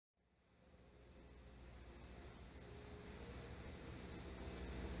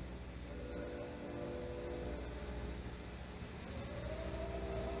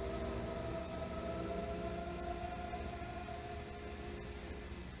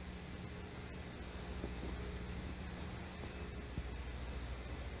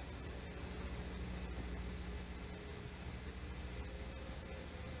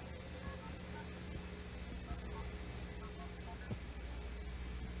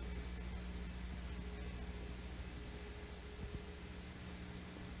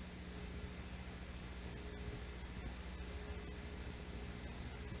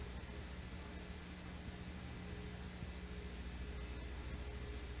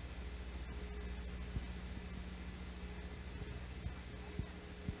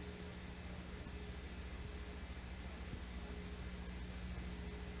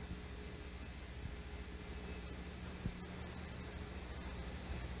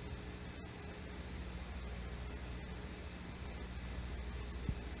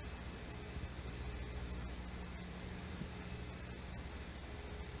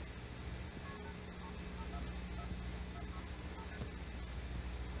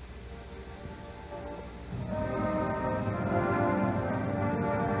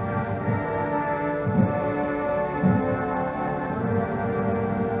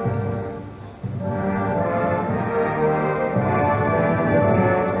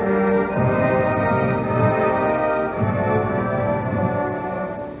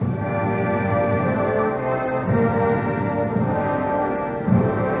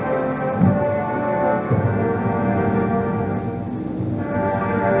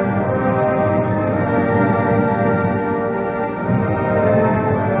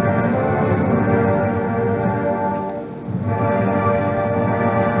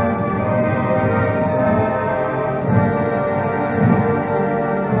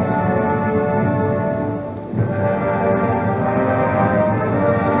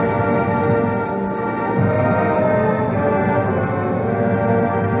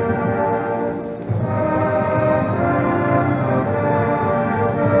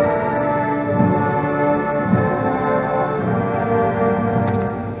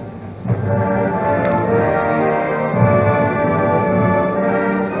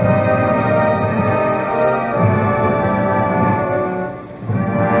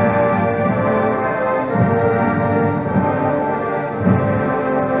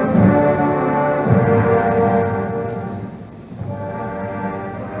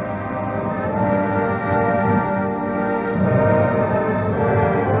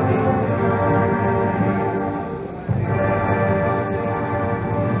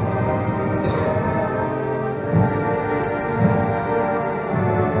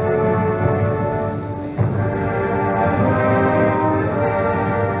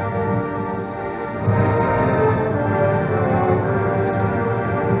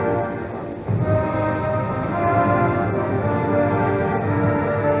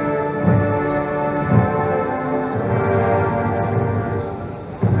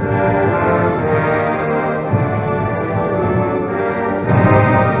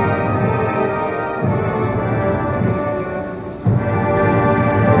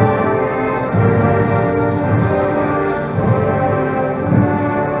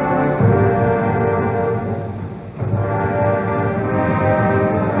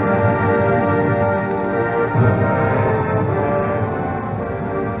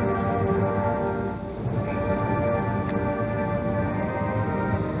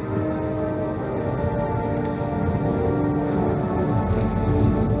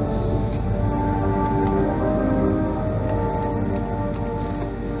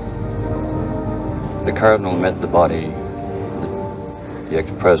Cardinal met the body, the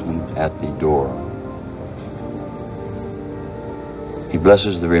ex-president, at the door. He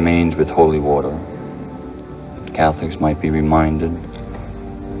blesses the remains with holy water, that Catholics might be reminded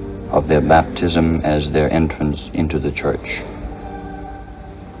of their baptism as their entrance into the church.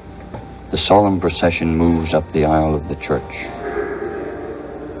 The solemn procession moves up the aisle of the church.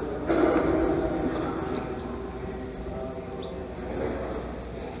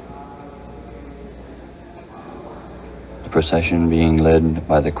 The procession being led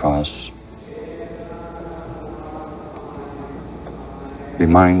by the cross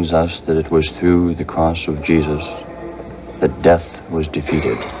reminds us that it was through the cross of Jesus that death was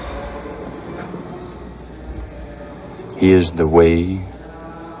defeated. He is the way,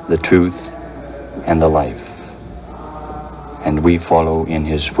 the truth, and the life, and we follow in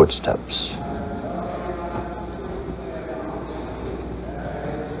his footsteps.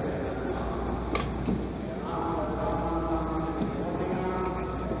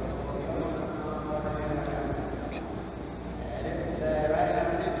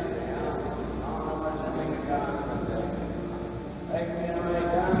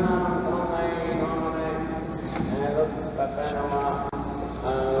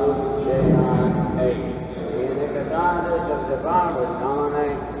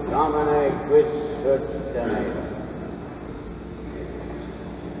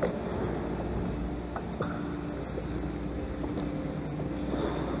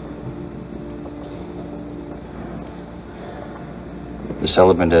 The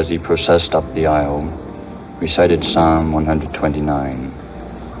celebrant, as he processed up the aisle, recited Psalm 129.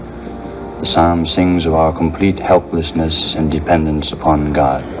 The psalm sings of our complete helplessness and dependence upon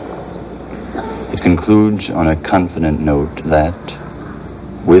God. It concludes on a confident note that,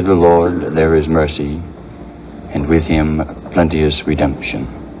 with the Lord there is mercy, and with him plenteous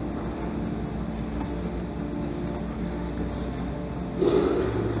redemption.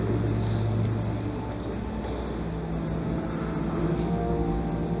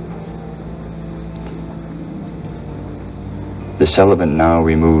 The celebrant now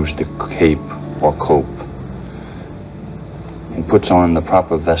removes the cape or cope and puts on the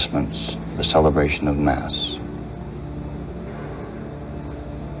proper vestments for the celebration of Mass.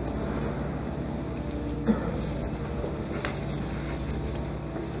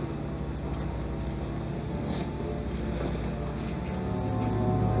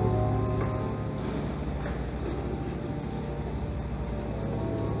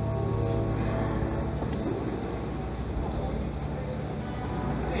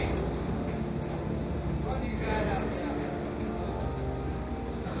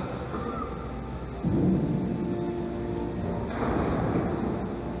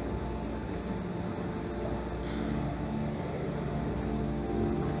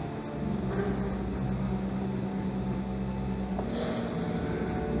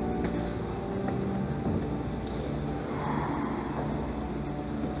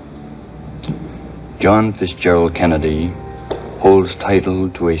 John Fitzgerald Kennedy holds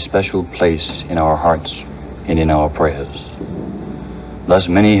title to a special place in our hearts and in our prayers. Thus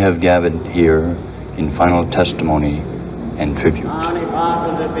many have gathered here in final testimony and tribute.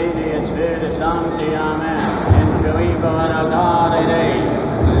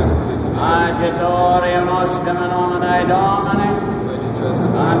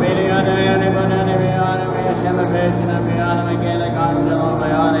 Gracia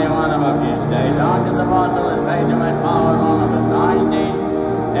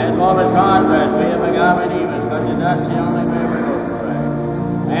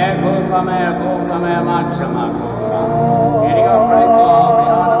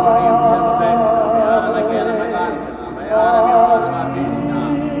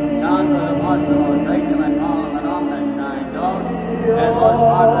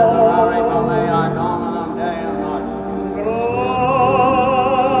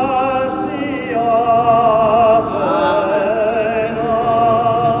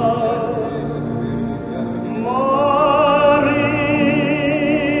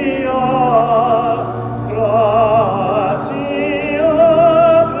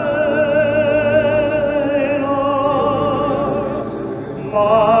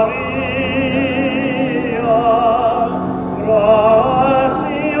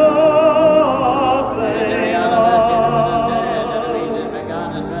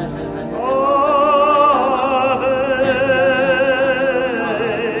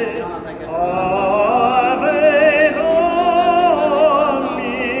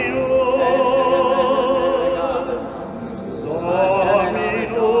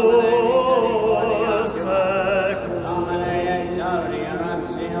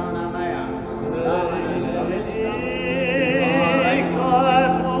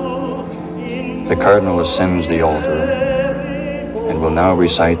The Cardinal ascends the altar and will now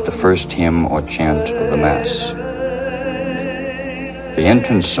recite the first hymn or chant of the Mass. The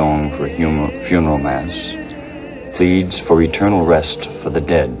entrance song for funeral Mass pleads for eternal rest for the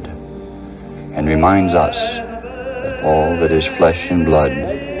dead and reminds us that all that is flesh and blood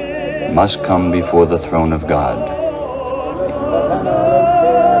must come before the throne of God.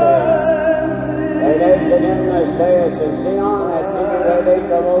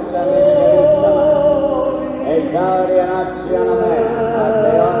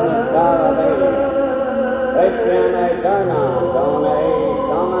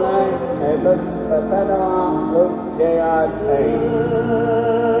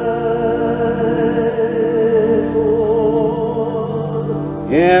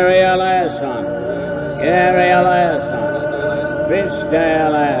 Kyrie eleison, Kyrie eleison, Christe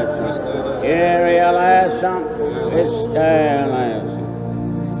eleison, Kyrie eleison, Christe eleison.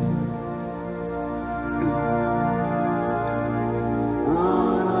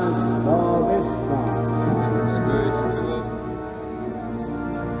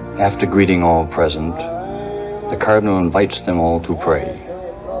 After greeting all present, the Cardinal invites them all to pray.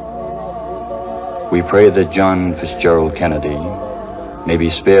 We pray that John Fitzgerald Kennedy may be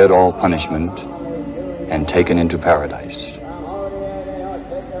spared all punishment and taken into paradise.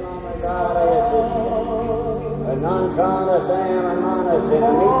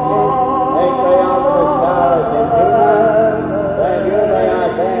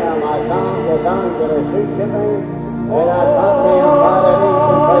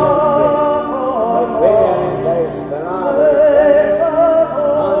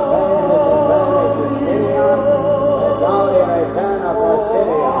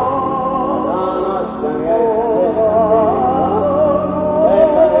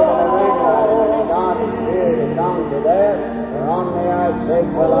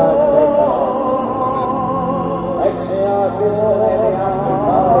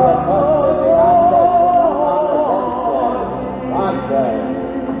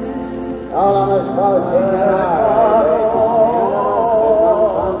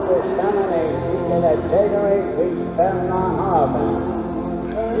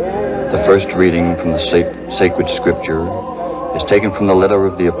 The first reading from the sacred scripture is taken from the letter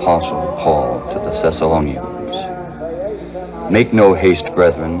of the Apostle Paul to the Thessalonians. Make no haste,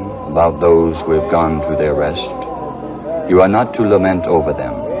 brethren, about those who have gone to their rest. You are not to lament over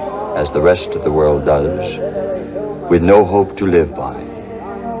them, as the rest of the world does, with no hope to live by.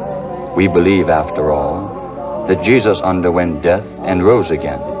 We believe, after all, that Jesus underwent death and rose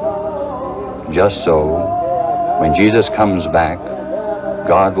again. Just so, when Jesus comes back,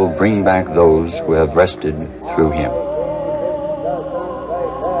 God will bring back those who have rested through him.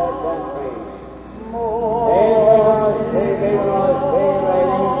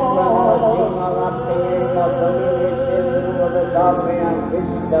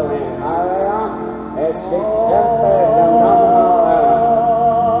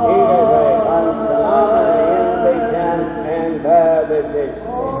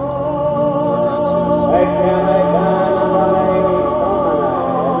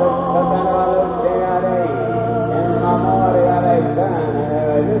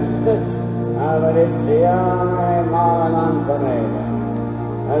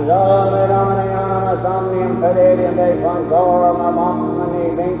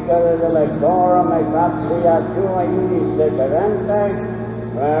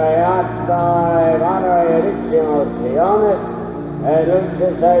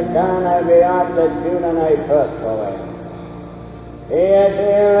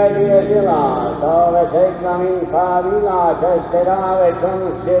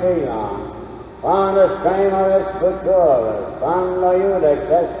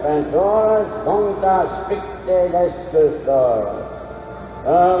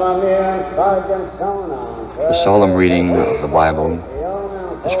 The solemn reading of the Bible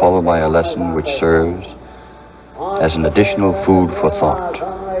is followed by a lesson which serves as an additional food for thought.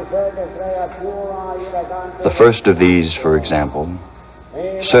 The first of these, for example,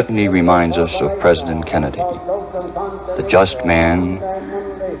 certainly reminds us of President Kennedy. The just man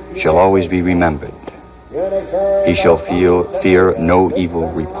shall always be remembered. He shall fear no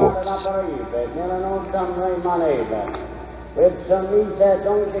evil reports.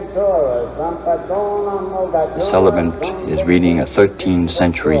 The celebrant is reading a 13th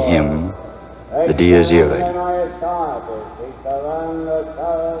century hymn, the Dies Irae.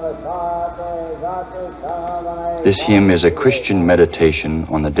 This hymn is a Christian meditation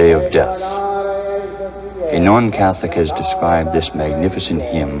on the day of death. A non-Catholic has described this magnificent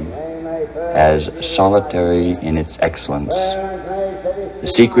hymn as solitary in its excellence, The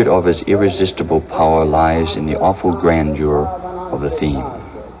secret of his irresistible power lies in the awful grandeur of the theme,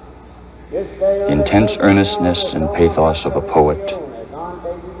 the intense earnestness and pathos of a poet,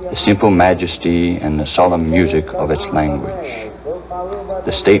 the simple majesty and the solemn music of its language,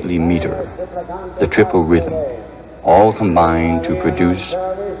 the stately meter, the triple rhythm, all combine to produce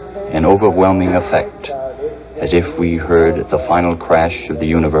an overwhelming effect, as if we heard the final crash of the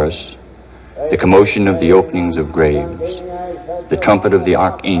universe, the commotion of the openings of graves, the trumpet of the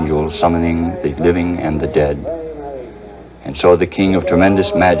archangel summoning the living and the dead, and saw the King of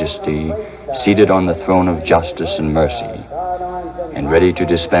tremendous majesty seated on the throne of justice and mercy, and ready to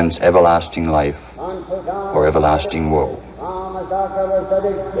dispense everlasting life or everlasting woe. Amen.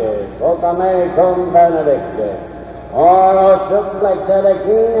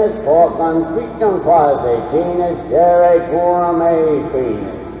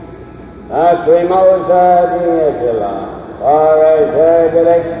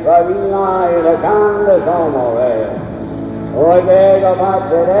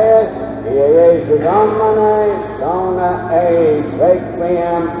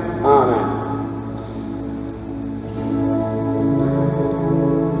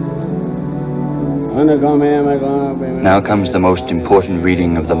 Now comes the most important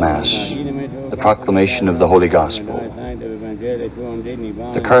reading of the Mass, the proclamation of the Holy Gospel.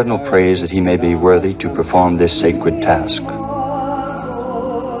 The Cardinal prays that he may be worthy to perform this sacred task.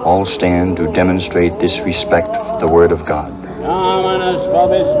 All stand to demonstrate this respect for the Word of God.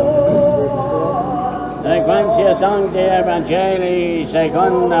 Sequentia Sancti Evangelii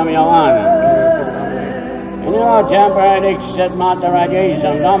secundum Ioannem. In illo tempore dixit mater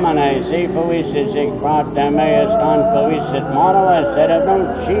Jesum Domine, si fuissit sic frater meus confuissit morales, sed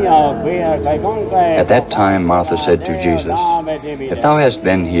annuncio quia caecunque. At that time Martha said to Jesus, "If thou hadst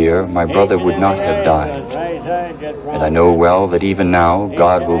been here, my brother would not have died. And I know well that even now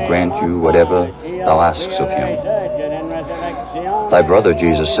God will grant you whatever thou askest of him." "Thy brother,"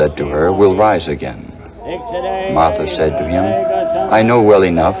 Jesus said to her, "will rise again." Martha said to him, "I know well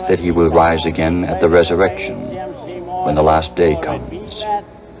enough that he will rise again at the resurrection, when the last day comes."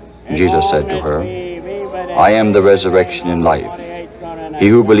 Jesus said to her, "I am the resurrection and life. He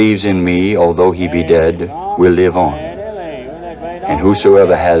who believes in me, although he be dead, will live on. And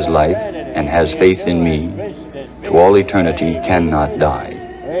whosoever has life and has faith in me, to all eternity cannot die.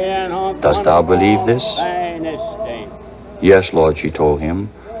 Dost thou believe this?" "Yes, Lord," she told him.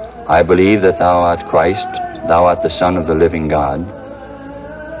 "I believe that thou art Christ, thou art the Son of the living God."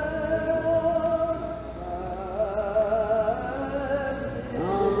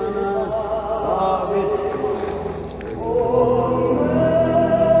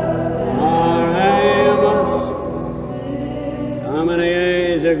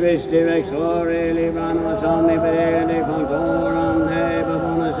 Christi Rex Gloria Libranos Omnipotens de Concorum de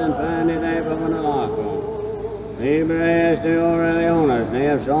Babonus Inferni de Babonalacum. Libres de Aurelionis, ne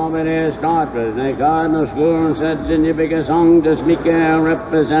Absorbides Cartres, ne Cardinal Scurum sed Significus Sanctus Michael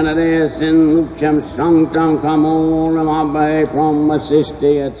Representatives in Lucem Sanctum Comorum Abbe Prom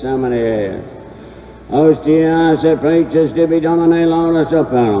Assisti et Seminaries. Hostias et Preachers Dibi Domine Laudus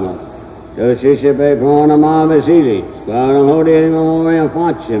Operamus. Justitiae Pronum Avisilis, Squarum Hodie Memoriam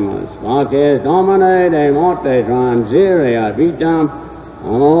Facimus, Facies Domine de Morte Transiria Vitam,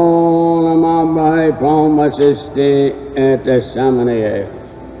 Amolum Abbe Prom Assisti et Seminaries.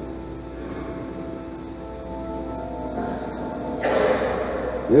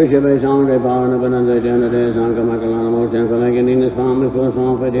 Justitiae Sancte Pauna Benedicta Genete Sancta Macalana Motium Comeganinus Famus Plus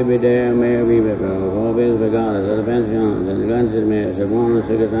Onfe Dibidea Mea Vive Pro, Vobis Vegatus, et Pensiones, et Gansis Meas, et Bonus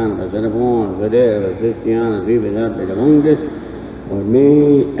Sigatanus, et Aponis, Videus, Christianus, Vivis et Devundis, with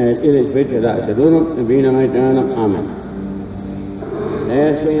me et illis Victus Acidurum, et Vinum Aeternum. Amen.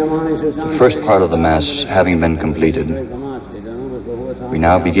 The first part of the Mass having been completed, we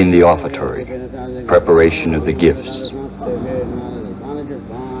now begin the offertory, preparation of the gifts.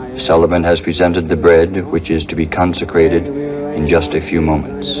 The celebrant has presented the bread, which is to be consecrated in just a few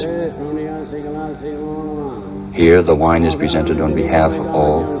moments. Here the wine is presented on behalf of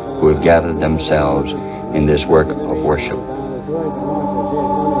all who have gathered themselves in this work of worship.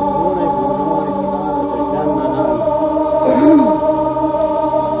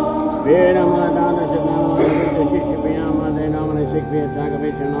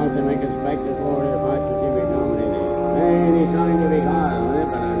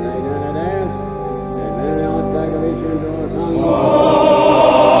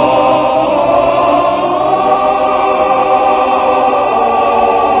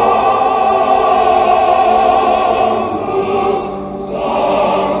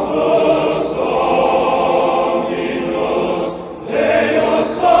 Deus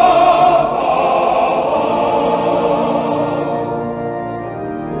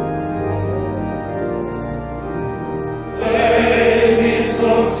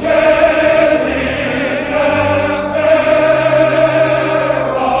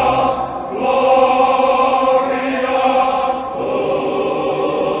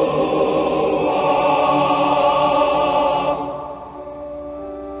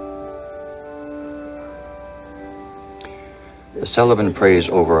celebrant prays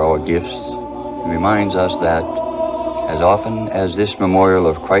over our gifts and reminds us that as often as this memorial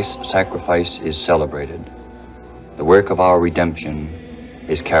of Christ's sacrifice is celebrated, the work of our redemption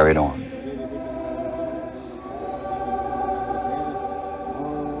is carried on.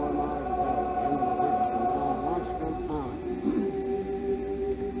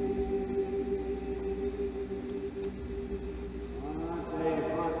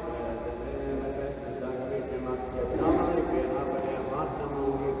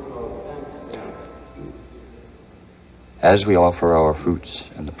 As we offer our fruits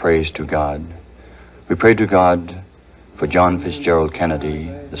and the praise to God, we pray to God for John Fitzgerald Kennedy,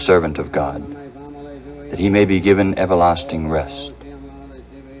 the servant of God, that he may be given everlasting rest.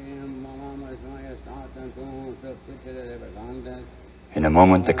 In a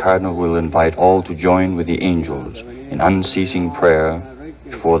moment, the Cardinal will invite all to join with the angels in unceasing prayer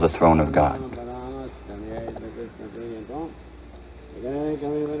before the throne of God.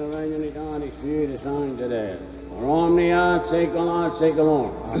 Omnia seculum seculum.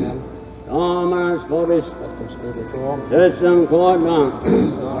 Dominus vobis. Sussum quodam.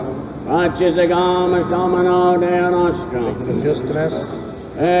 Pacis egamus Domino Deo nostrum.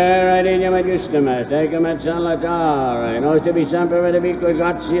 Redinium et justimus, tecum et salutare, nos tibi semper redebique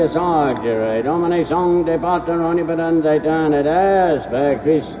gratias agere, Domine sancte pater omnipotens aeternitas, per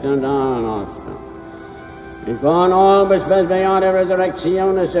Christum Domine nostrum. In con orbis presbyate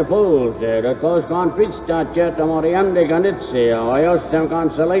resurrectionis sepulture, et post confistat certum oriente conditio, eostem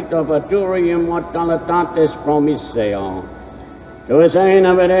consolator futurium mortalitatis promissio. Tuus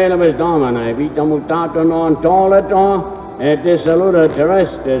eina vedelibus Domine, vita mutator non tollitor, et dissoluta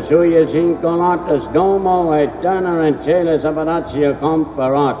terrestris, huius incolatus domo, aeterna in celis apparatio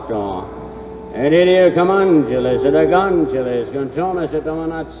comparator. Et ideo commangelis et agangelis, contronis et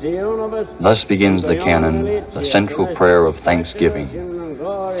dominationibus. Thus begins the canon, the central prayer of thanksgiving,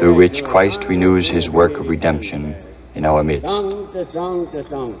 through which Christ renews his work of redemption in our midst. Sancte, sancte,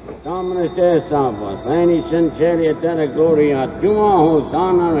 sancte, Dominus Deus salvos, pleni sinceria terra gloria, tua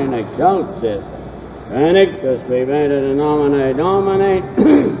hosanna in excelsis. Benedictus qui venit in nomine Domini,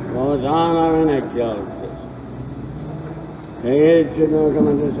 hosanna in excelsis. Ecce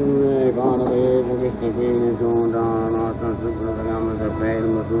documentum Rei, Father, Beatus, Christi, Queen, Son, Don, Nostrum, Supergamus, et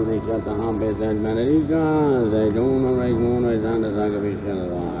Pedum, Tutti, Celta, Habes, et Benedicas, et Dona, Regnum, et Santa Sacrificium,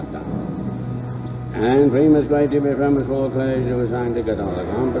 Vata. And primus great to be premise for pleasure with Sancti Catholic,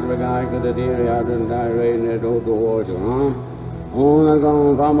 Ampet, Begai, Cathedri, Advent, Direct, et Oto, Orto, in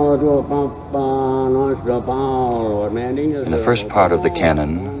the first part of the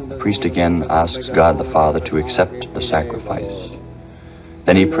canon, the priest again asks God the Father to accept the sacrifice.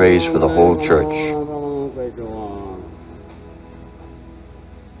 Then he prays for the whole church.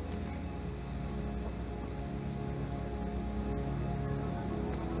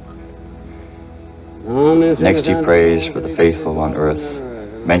 Next he prays for the faithful on earth,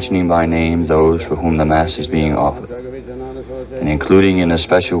 mentioning by name those for whom the Mass is being offered, and including in a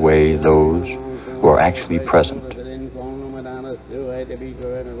special way those who are actually present.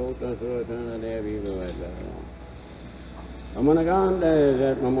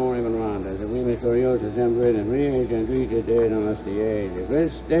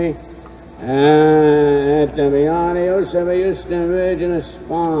 Et beatius Justum Virginis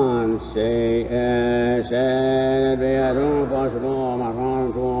Sponse, et beatum possible,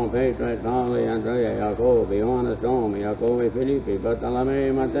 Macron, Tuum, Petro, Pauli, Andrea, Jacobi, Johannes, Domi, Jacobi, Philippi,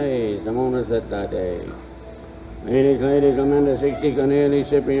 Bartolome, Mattei, Simonis, et Tadei. Venix, Lady, Clementa, 60, Corneli,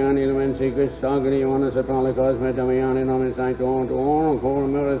 Cipriani, Lumensi, Christogony, Johannes, Apollo, Cosme, Damiani, Nomen, Sanctum, Tuorum,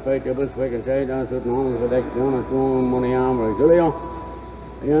 Corum, Mirus, Patribus, Quicken, Shada, Sutnonis, Adectionis, Tuum, Moniam, Julio.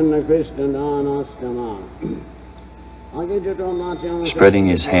 Spreading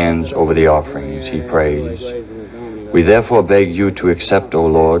his hands over the offerings, he prays, "We therefore beg you to accept, O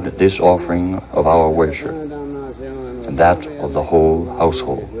Lord, this offering of our worship, and that of the whole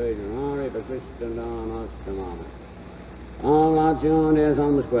household."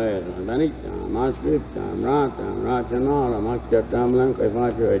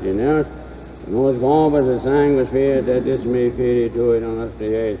 Nos gobas et sanguis fiat et dismi fide tuit on us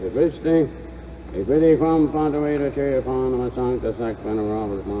Jesu Christi, et pity from Pontifical Church upon the Sancta Sacrament of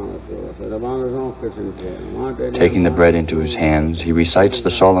Robert Monastery, so the bonus office in Taking the bread into his hands, he recites the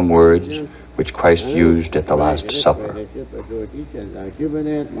solemn words which Christ used at the Last Supper.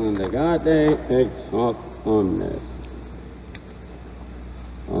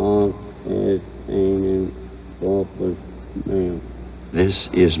 This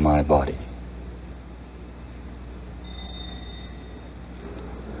is my body.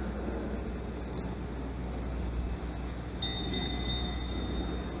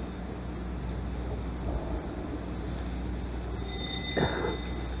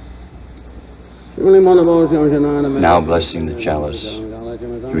 Now blessing the chalice,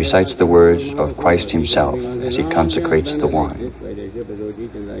 he recites the words of Christ himself as he consecrates the wine.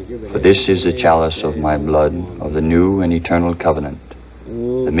 For this is the chalice of my blood of the new and eternal covenant,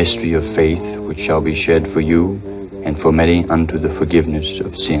 the mystery of faith which shall be shed for you and for many unto the forgiveness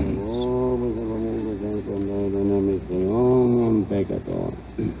of sins.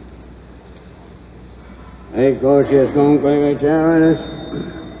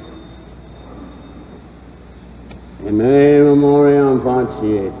 In me memoriam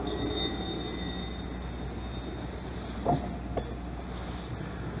faciet.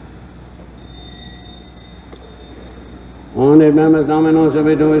 Onde members dominos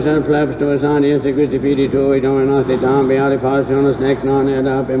obitus and flaps to us on the Christi Fidi to it on us the down beati passionis nec non ed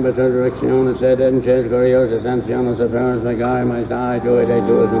up in resurrectionis sed in church glorious ascensionis appearance my guy my die to it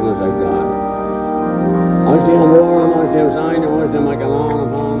to us on us like God. Ostium vorum, ostium sign, ostium macalan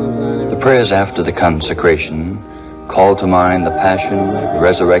upon us. The prayers after the consecration call to mind the passion,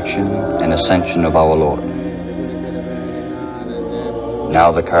 resurrection, and ascension of our Lord.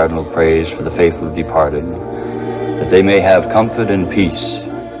 Now the Cardinal prays for the faithful departed, that they may have comfort and peace,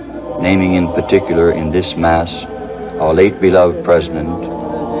 naming in particular in this Mass our late beloved President,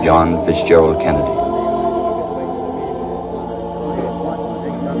 John Fitzgerald Kennedy.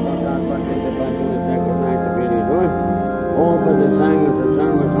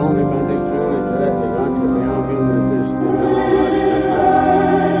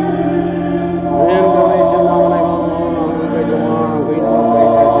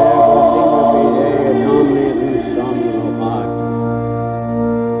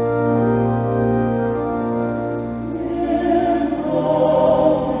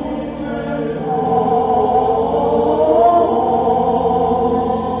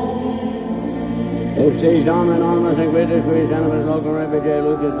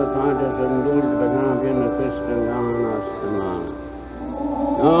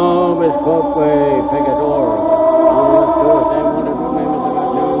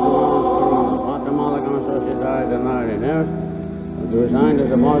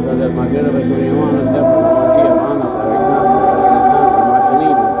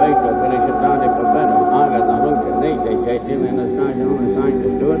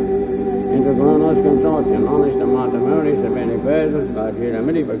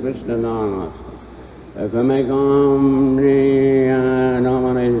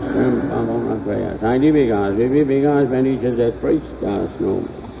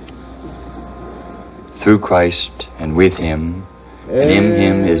 Through Christ, and with him, and in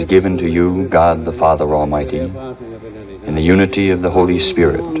him is given to you, God the Father Almighty, in the unity of the Holy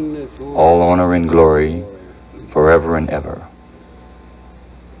Spirit, all honor and glory, forever and ever.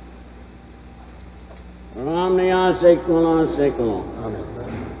 Omnia saecula saeculum.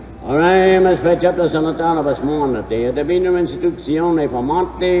 Oremus preceptus sanatanibus monate, et divinum institutione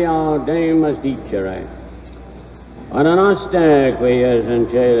formante audemus dicere. Ad noster quies in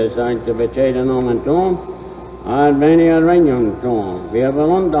celis sanctificata nomen tuum, ad venia regnum tuum, via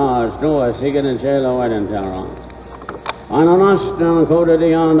voluntas tua sicut in cielo et in terra. Ad nostrum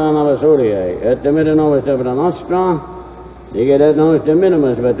quotidianum nobis hodie, et dimitte nobis debita nostra, diget et nos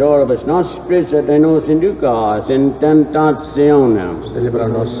diminimus vetoribus nostris, et de nos inducas in tentationem. Libera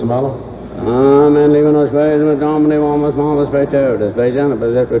nos malo. Amen. Liebe nos Weisen, Domini, Vomus, Malus, Praetorius,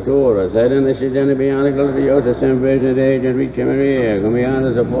 Praesenibus, et Praetorus, et in the Sigeni, Bionical, Diotis, and Virgin Age, and Reach Maria,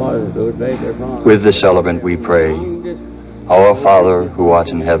 Comianus, Apostles, whose faith are followed. With the celebrant we pray, Our Father, who art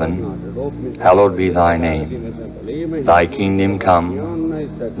in heaven, hallowed be thy name. Thy kingdom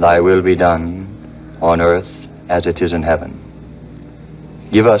come, thy will be done, on earth as it is in heaven.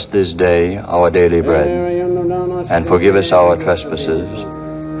 Give us this day our daily bread, and forgive us our trespasses,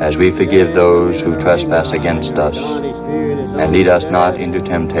 as we forgive those who trespass against us. And lead us not into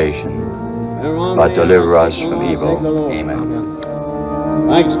temptation, but deliver us from evil. Amen.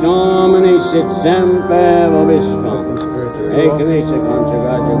 Pax Domini sit semper vobiscum, et Christe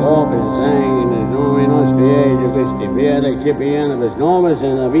consecratio corpus sanguinis nomine nostri Iesu Christi, fiat excipienibus nobis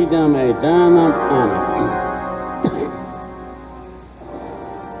in vitam aeternam. Amen.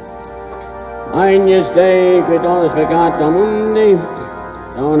 Agnus Dei qui tollis peccata mundi,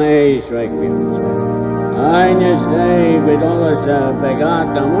 non eis requiem. Agnus Dei qui tollis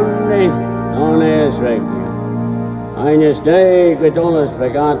peccata mundi, non eis requiem. Agnus Dei qui tollis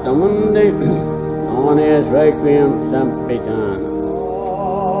peccata mundi, non eis requiem sempiternam.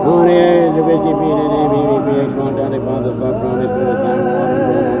 Non eis Christi fide Dei vivi ex montane Patris Patronis Spiritus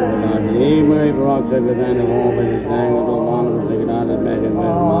Sanctus, Liberi proxer within of all business language of honor the God that measure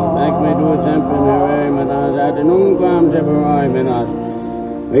back me to a temple in her aim and as at nunquam separoi menas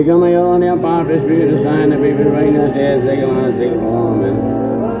We come here on the apostles' spirit to sign the people right now, says they go on, say, Amen.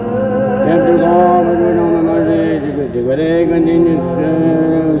 After God, but we don't know but they continue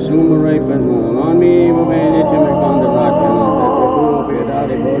soon ripe and moon. On me, but we need to make on the rock, and on that we go up here,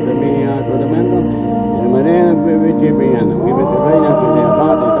 out, they go to me, out to the mental, and my name will be tipping, and we will be right up to the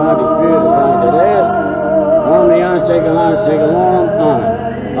apostles' spirit to sign the last. On the answer, Amen.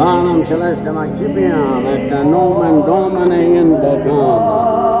 Anam celestum accipiam et nomen Domini in vocam.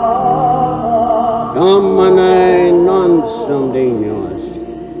 Domine non sum dignus.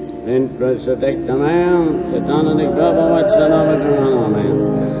 Intrus sedictum eam, sedana de grabo et senavitram. Amen.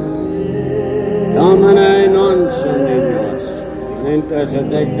 Domine non sum dignus. Intrus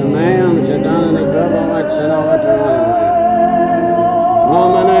sedictum eam, sedana de grabo et senavitram.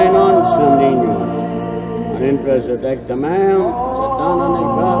 Domine non sum dignus. Intrus sedictum eam,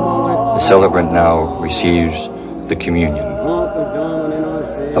 the celebrant now receives the communion.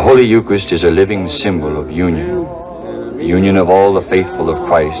 The Holy Eucharist is a living symbol of union, the union of all the faithful of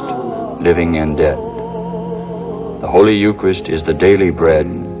Christ, living and dead. The Holy Eucharist is the daily bread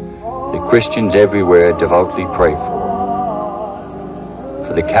that Christians everywhere devoutly pray for.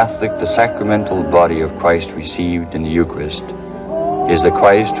 For the Catholic, the sacramental body of Christ received in the Eucharist is the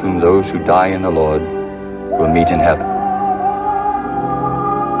Christ whom those who die in the Lord will meet in heaven.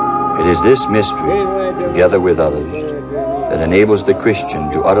 It is this mystery, together with others, that enables the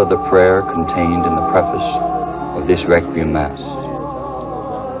Christian to utter the prayer contained in the preface of this Requiem Mass.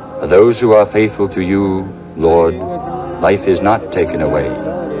 For those who are faithful to you, Lord, life is not taken away,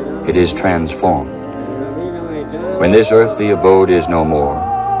 it is transformed. When this earthly abode is no more,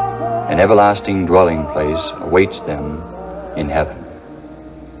 an everlasting dwelling place awaits them in heaven.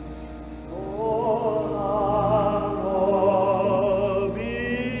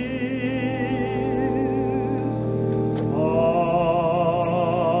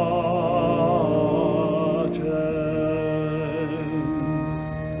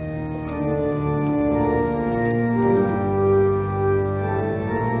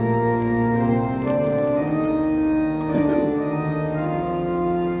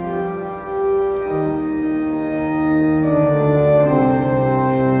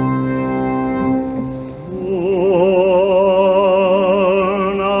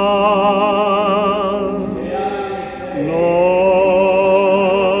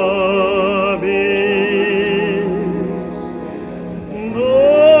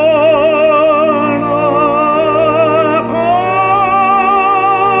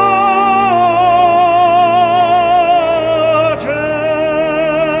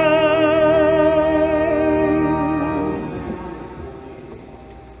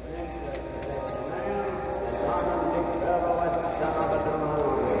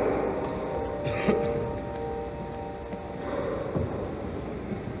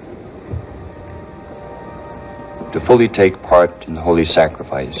 To fully take part in the holy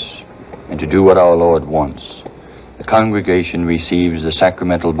sacrifice and to do what our Lord wants, the congregation receives the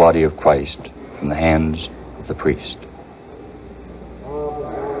sacramental body of Christ from the hands of the priest.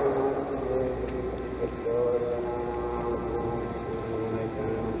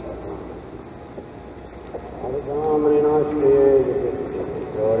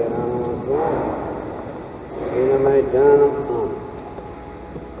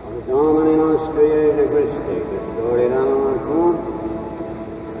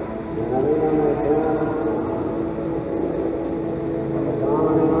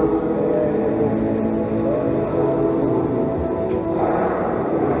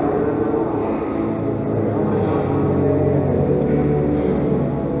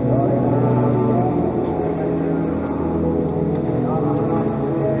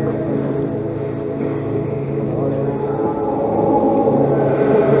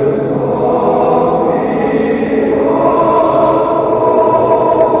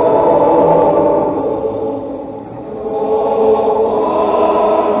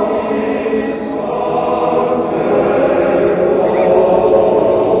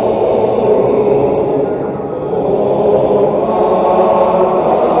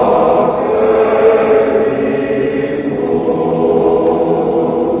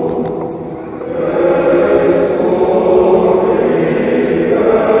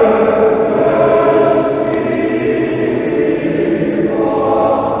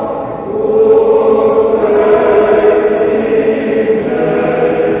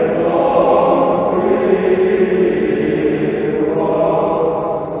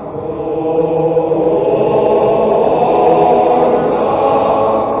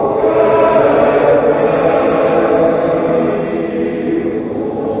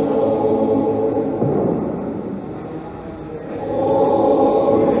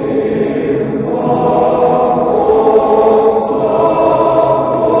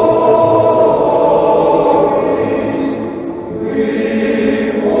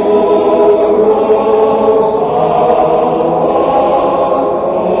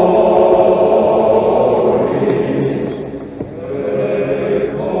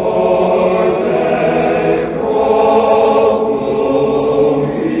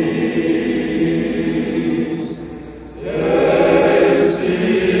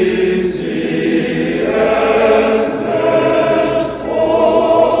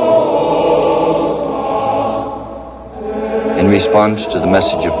 response to the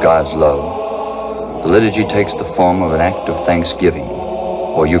message of God's love, the liturgy takes the form of an act of thanksgiving,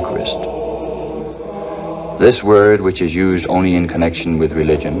 or Eucharist. This word, which is used only in connection with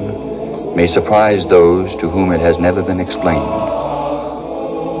religion, may surprise those to whom it has never been explained.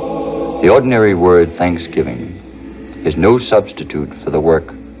 The ordinary word thanksgiving is no substitute for the work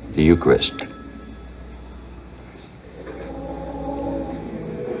of the Eucharist.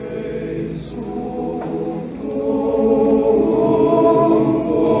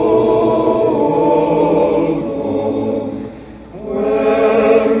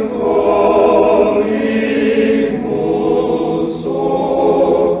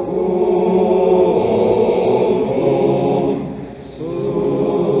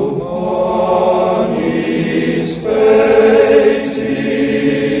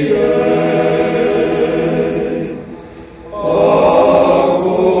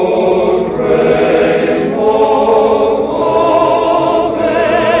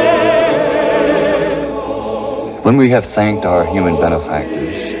 When we have thanked our human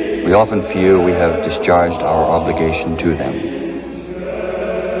benefactors, we often feel we have discharged our obligation to them.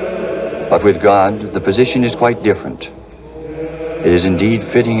 But with God, the position is quite different. It is indeed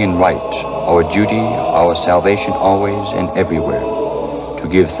fitting and right, our duty, our salvation always and everywhere, to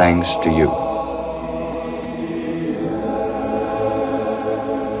give thanks to you.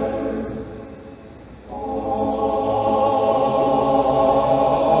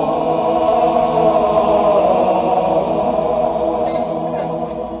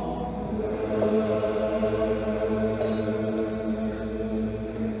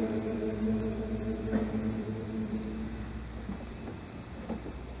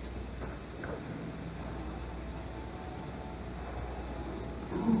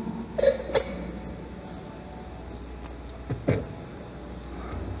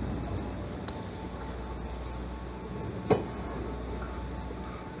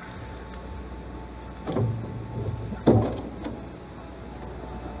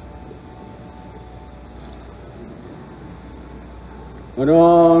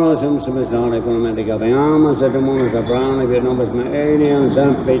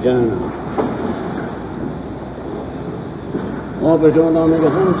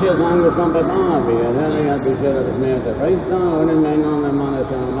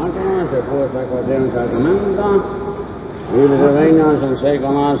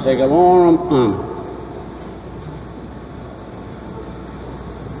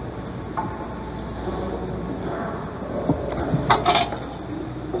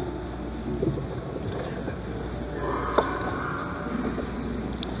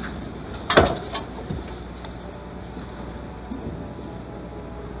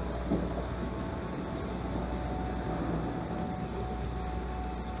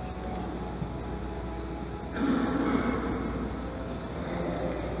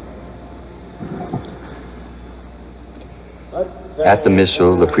 At the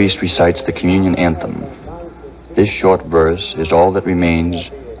Missal, the priest recites the communion anthem. This short verse is all that remains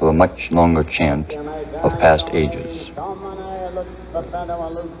of a much longer chant of past ages.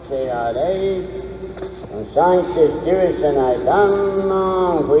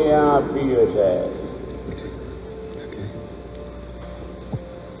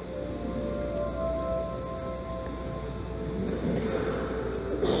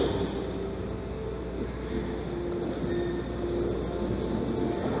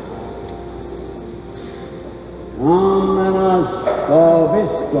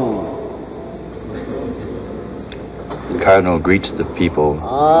 The Cardinal greets the people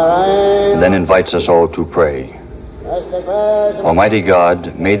and then invites us all to pray. Almighty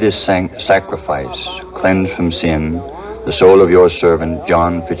God, may this sacrifice cleanse from sin the soul of your servant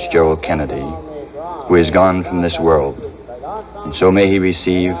John Fitzgerald Kennedy, who is gone from this world, and so may he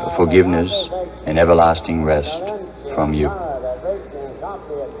receive forgiveness and everlasting rest from you.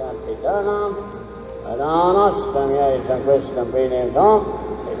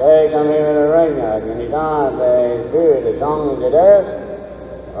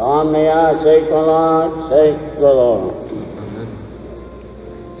 Omnia saecula saeculorum.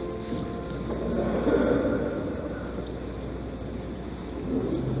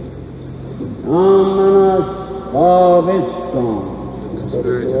 Dominus vobiscum.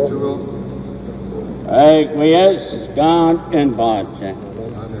 Acquiescat in pace.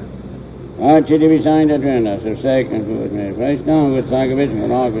 Pace divi sancta Trinitatis, who second food me. Praise down with sacrifice,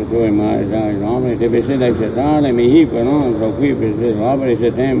 miraculous doing my desires. Omni tibi sit exertare, mi hiper non pro quibus vis labris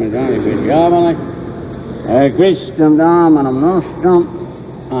et temus ani quid diaboli. Christum Dominum nostrum.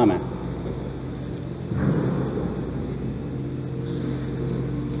 Amen.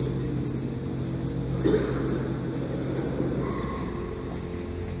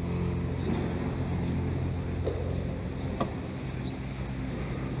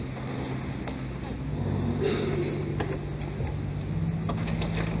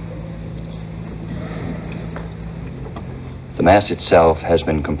 The Mass itself has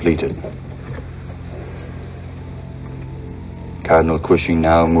been completed. Cardinal Cushing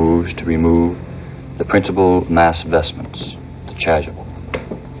now moves to remove the principal Mass vestments, the chasuble.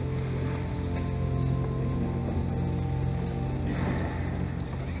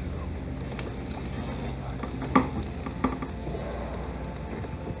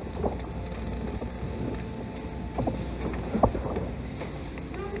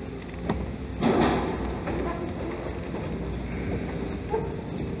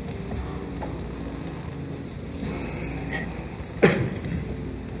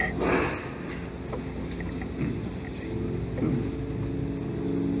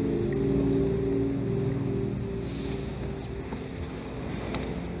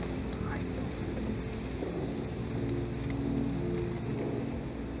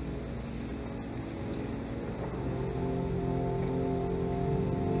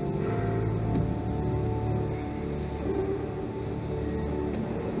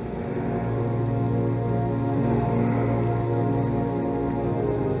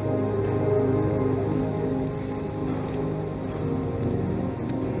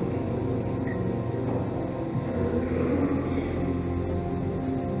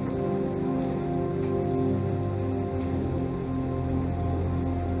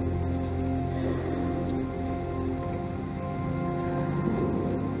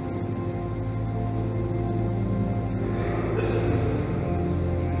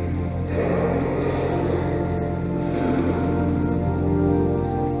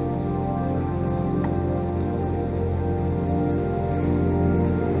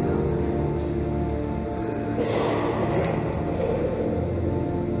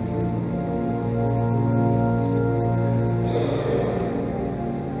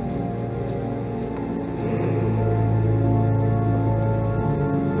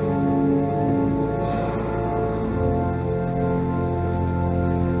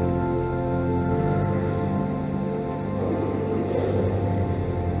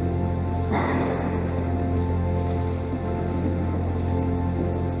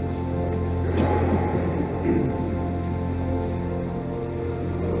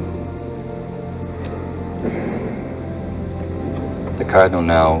 The Cardinal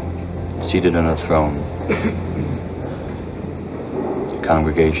now seated on a throne. The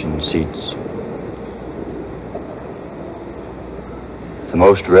congregation seats. The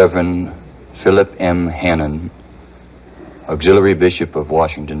Most Reverend Philip M. Hannan, Auxiliary Bishop of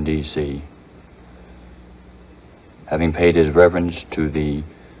Washington, D.C., having paid his reverence to the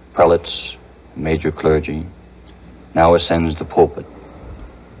prelates, major clergy, now ascends the pulpit.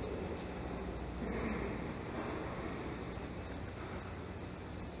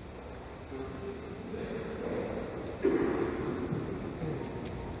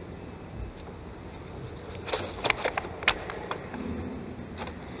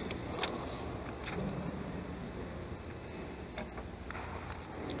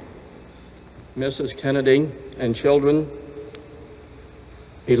 Mrs. Kennedy and children,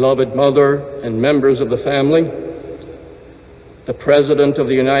 beloved mother and members of the family, the President of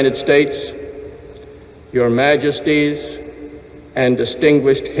the United States, Your Majesties and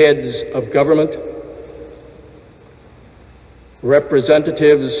distinguished heads of government,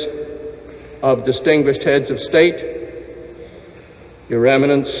 representatives of distinguished heads of state, Your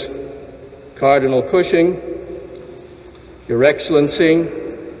Eminence, Cardinal Cushing, Your Excellency,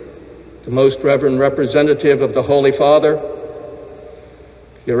 the Most Reverend Representative of the Holy Father,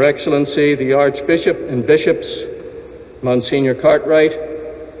 Your Excellency, the Archbishop and Bishops, Msgr Cartwright,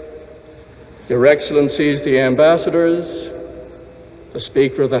 Your Excellencies, the Ambassadors, the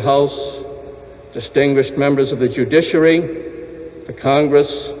Speaker of the House, distinguished members of the Judiciary, the Congress,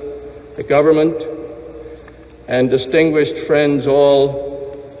 the government, and distinguished friends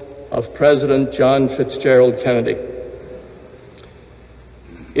all of President John Fitzgerald Kennedy.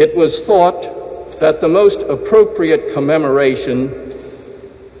 It was thought that the most appropriate commemoration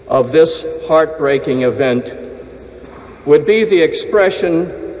of this heartbreaking event would be the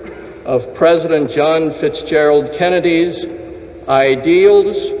expression of President John Fitzgerald Kennedy's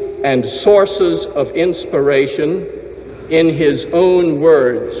ideals and sources of inspiration in his own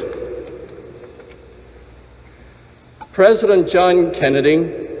words. President John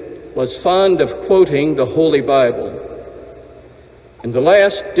Kennedy was fond of quoting the Holy Bible. In the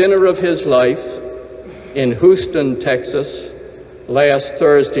last dinner of his life in Houston, Texas, last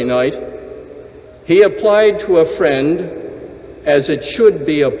Thursday night, he applied to a friend, as it should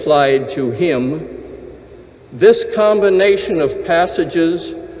be applied to him, this combination of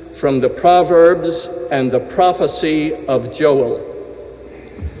passages from the Proverbs and the prophecy of Joel.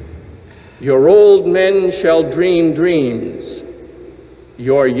 Your old men shall dream dreams.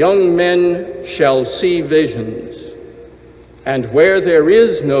 Your young men shall see visions. And where there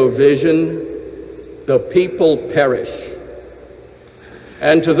is no vision, the people perish.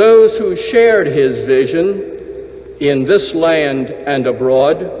 And to those who shared his vision in this land and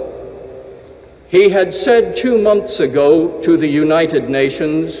abroad, he had said 2 months ago to the United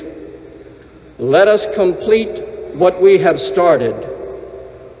Nations, "Let us complete what we have started.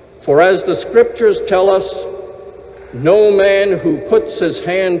 For as the scriptures tell us, no man who puts his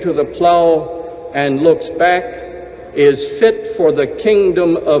hand to the plow and looks back is fit for the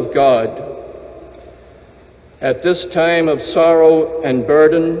kingdom of God." At this time of sorrow and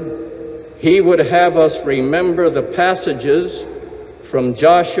burden, he would have us remember the passages from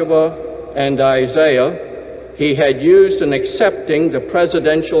Joshua and Isaiah he had used in accepting the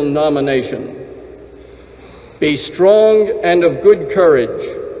presidential nomination. "Be strong and of good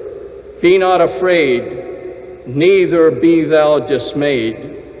courage. Be not afraid, neither be thou dismayed.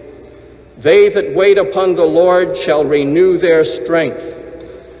 They that wait upon the Lord shall renew their strength.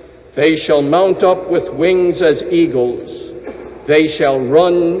 They shall mount up with wings as eagles. They shall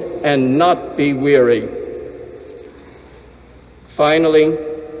run and not be weary." Finally,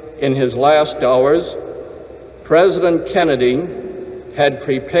 in his last hours, President Kennedy had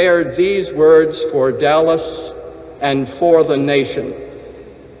prepared these words for Dallas and for the nation.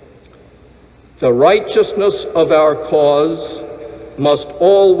 "The righteousness of our cause must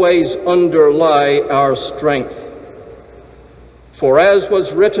always underlie our strength. For as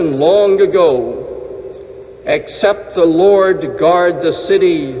was written long ago, except the Lord guard the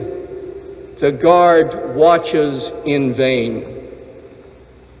city, the guard watches in vain."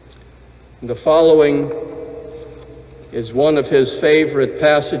 The following is one of his favorite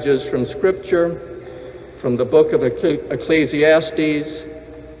passages from Scripture, from the book of Ecclesiastes,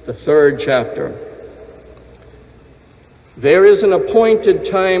 the 3rd chapter. "There is an appointed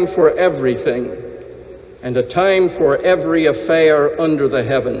time for everything, and a time for every affair under the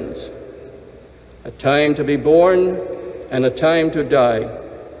heavens. A time to be born, and a time to die.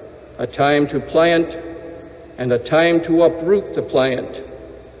 A time to plant, and a time to uproot the plant.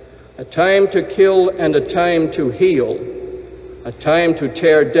 A time to kill, and a time to heal. A time to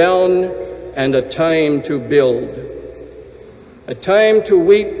tear down, and a time to build. A time to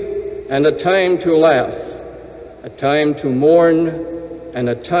weep, and a time to laugh. A time to mourn, and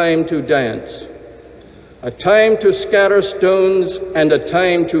a time to dance. A time to scatter stones, and a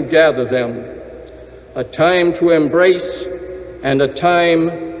time to gather them. A time to embrace, and a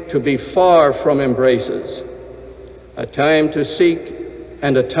time to be far from embraces. A time to seek,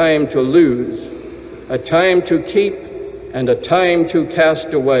 and a time to lose. A time to keep, and a time to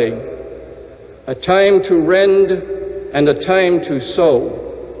cast away. A time to rend, and a time to sow.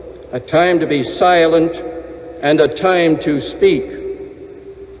 A time to be silent, and a time to speak.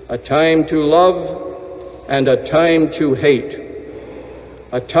 A time to love, and a time to hate.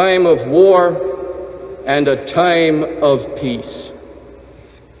 A time of war, and a time of peace.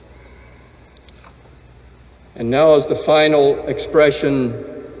 And now, as the final expression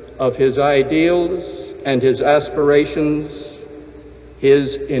of his ideals and his aspirations,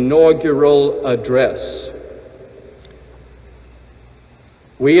 his inaugural address.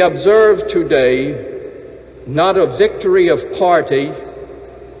 We observe today not a victory of party,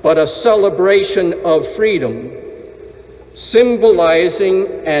 but a celebration of freedom, symbolizing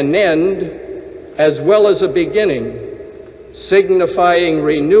an end as well as a beginning, signifying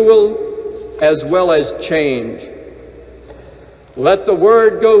renewal as well as change. Let the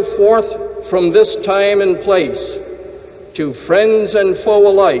word go forth from this time and place to friends and foe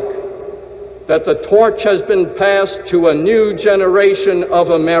alike that the torch has been passed to a new generation of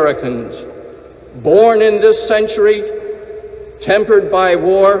Americans, born in this century, tempered by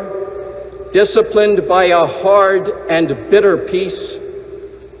war, disciplined by a hard and bitter peace,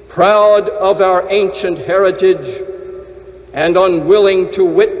 proud of our ancient heritage, and unwilling to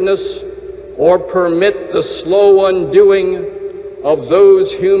witness or permit the slow undoing of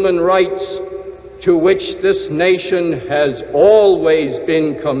those human rights to which this nation has always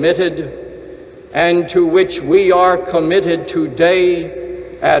been committed, and to which we are committed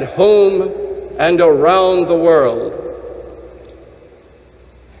today at home and around the world.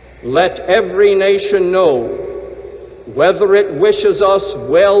 Let every nation know, whether it wishes us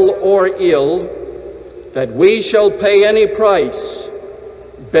well or ill, that we shall pay any price,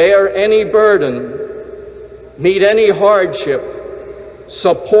 bear any burden, meet any hardship,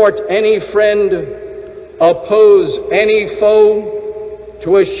 support any friend, oppose any foe,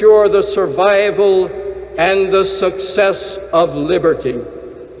 to assure the survival and the success of liberty.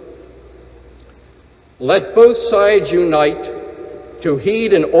 Let both sides unite to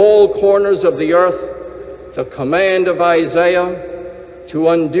heed in all corners of the earth the command of Isaiah to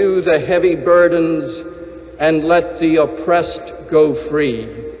undo the heavy burdens and let the oppressed go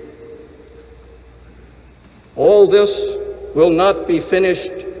free. All this will not be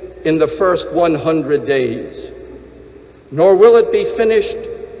finished in the first 100 days, nor will it be finished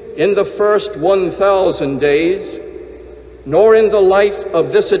in the first 1,000 days, nor in the life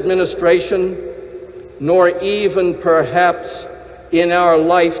of this administration, nor even perhaps in our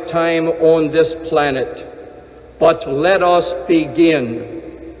lifetime on this planet. But let us begin.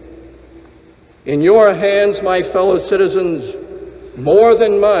 In your hands, my fellow citizens, more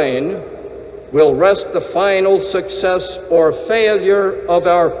than mine, will rest the final success or failure of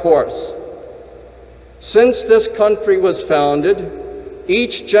our course. Since this country was founded,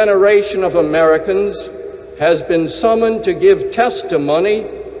 each generation of Americans has been summoned to give testimony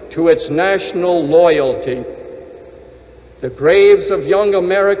to its national loyalty. The graves of young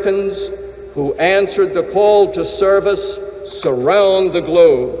Americans who answered the call to service surround the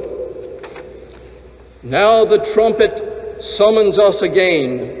globe. Now the trumpet summons us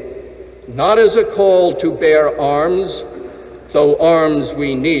again, not as a call to bear arms, though arms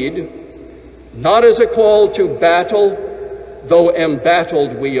we need, not as a call to battle, though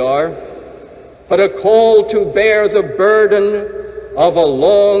embattled we are, but a call to bear the burden of a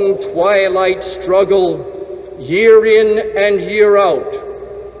long twilight struggle, year in and year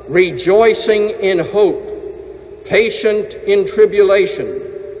out, rejoicing in hope, patient in tribulation,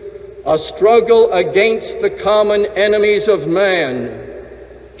 a struggle against the common enemies of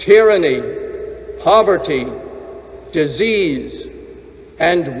man, tyranny, poverty, disease,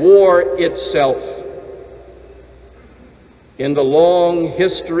 and war itself. In the long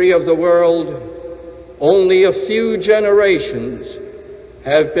history of the world, only a few generations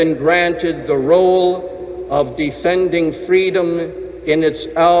have been granted the role of defending freedom in its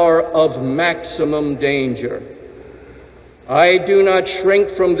hour of maximum danger. I do not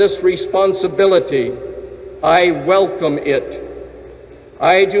shrink from this responsibility. I welcome it.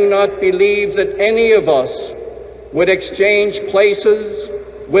 I do not believe that any of us would exchange places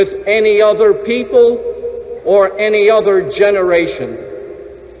with any other people or any other generation.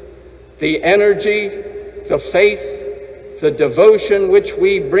 The energy, the faith, the devotion which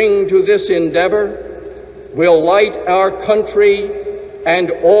we bring to this endeavor will light our country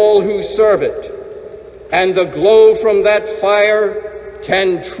and all who serve it, and the glow from that fire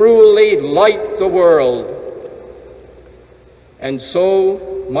can truly light the world. And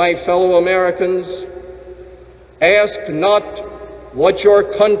so, my fellow Americans, ask not what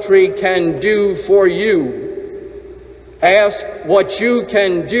your country can do for you. Ask what you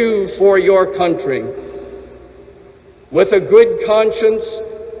can do for your country. With a good conscience,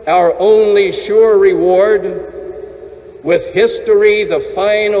 our only sure reward, with history the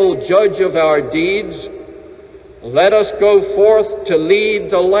final judge of our deeds, let us go forth to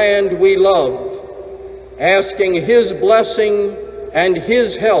lead the land we love, asking His blessing and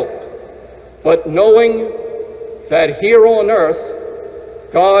His help, but knowing that here on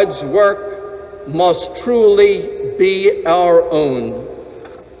earth, God's work must truly be our own.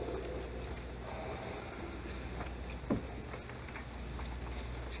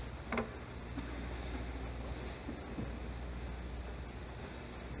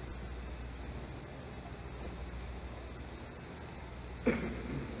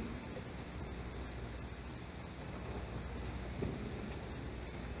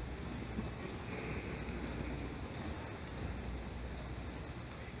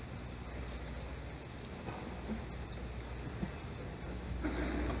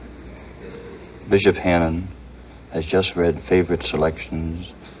 Bishop Hannan has just read favorite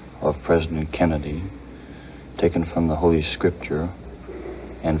selections of President Kennedy, taken from the Holy Scripture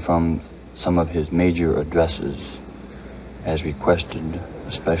and from some of his major addresses, as requested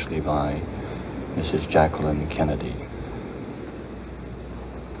especially by Mrs. Jacqueline Kennedy.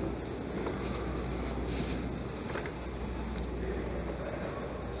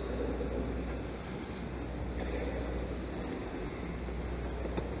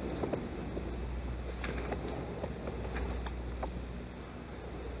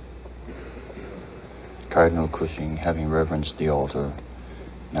 Cardinal Cushing, having reverenced the altar,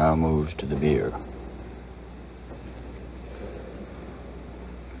 now moves to the bier.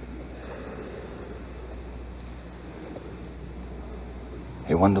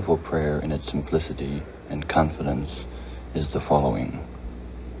 A wonderful prayer in its simplicity and confidence is the following.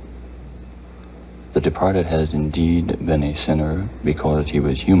 The departed has indeed been a sinner because he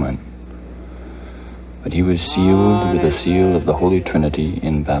was human, but he was sealed with the seal of the Holy Trinity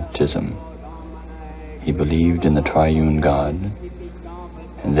in baptism. he believed in the triune God,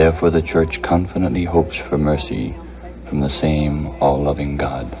 and therefore the Church confidently hopes for mercy from the same all-loving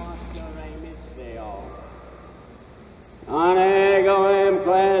God.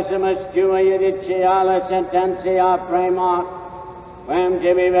 Quem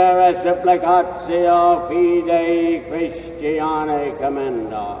tibi supplicatio fidei Christiane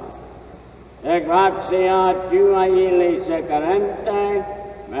commenda. De gratia tua illis carente,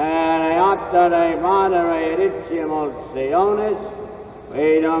 mereatere vadere ricimul Sionis,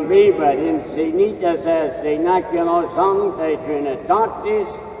 vidum vivit insignitas est inaculo sanctae Trinitatis,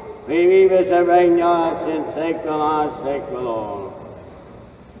 vi vivis et regnas in saecula saeculorum.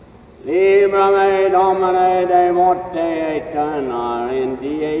 Libra me Domine de morte eterna in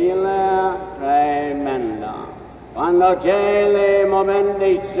die ille tremenda. Quando celi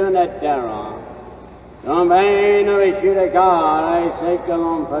movendi sunt et terra, non venere judicare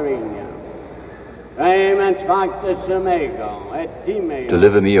saeculum perennium. Tremens factus sumego et timeo.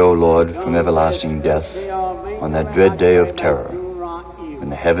 Deliver me, O Lord, from everlasting death on that dread day of terror,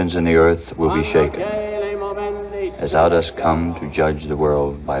 when the heavens and the earth will be shaken, as thou dost come to judge the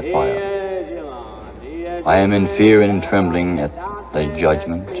world by fire. I am in fear and in trembling at thy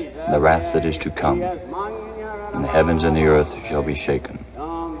judgment, and the wrath that is to come, and the heavens and the earth shall be shaken.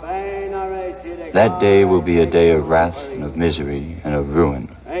 That day will be a day of wrath and of misery and of ruin,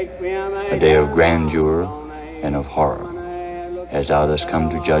 a day of grandeur and of horror, as thou dost come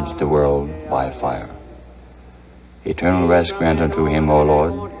to judge the world by fire. Eternal rest grant unto him, O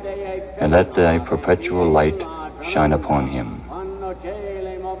Lord, and let thy perpetual light shine upon him.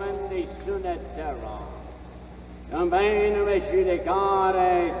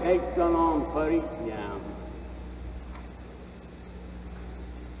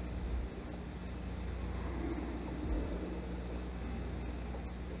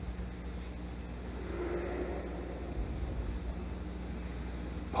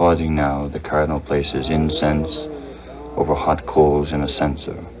 Pausing now, the Cardinal places incense over hot coals in a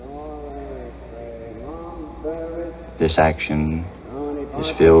censer. This action is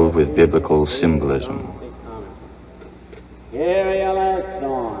filled with biblical symbolism.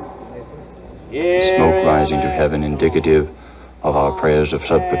 The smoke rising to heaven, indicative of our prayers of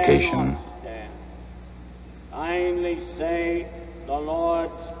supplication. Kindly say the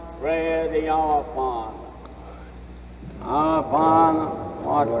Lord's Prayer, the Our Father. Our Father,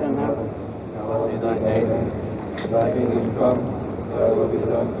 art in heaven, hallowed be thy name. Thy kingdom come, thy will be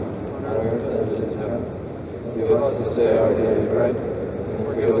done, on earth as it is in heaven. Give us this day our daily bread, and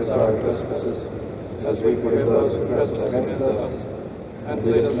forgive us our trespasses, as we forgive those who trespass against us. And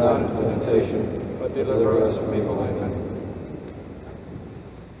lead us not into temptation, but deliver us from evil. Amen.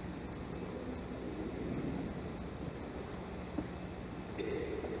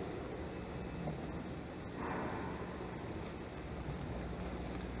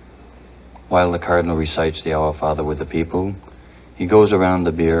 While the Cardinal recites the Our Father with the people, he goes around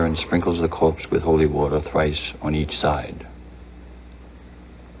the bier and sprinkles the corpse with holy water thrice on each side.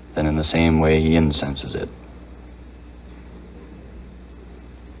 Then in the same way he incenses it.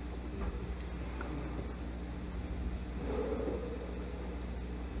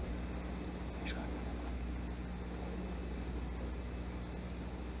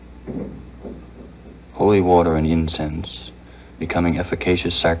 Holy water and incense becoming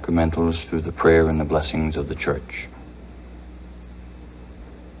efficacious sacramentals through the prayer and the blessings of the Church.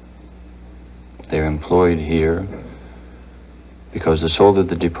 They are employed here because the soul of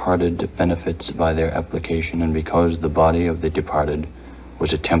the departed benefits by their application, and because the body of the departed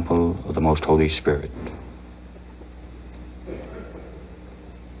was a temple of the Most Holy Spirit.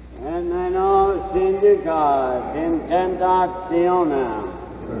 En nos indicas in tentationem,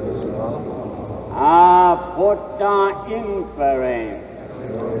 a porta infere,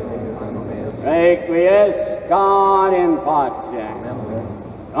 requiescat in pace,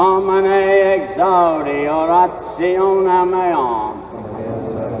 Domine exaudi orationem meam,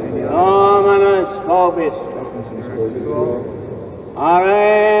 Dominus vobiscum,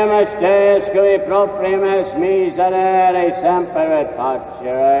 aremus te cui proprimus miserere semper et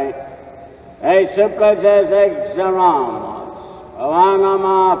facere, et supplices exeramus,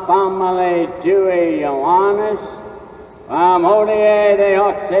 Anima family tui Ioannis, quam hodie de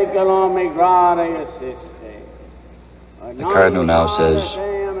hoc saeculum migrare assiste. The Cardinal now says,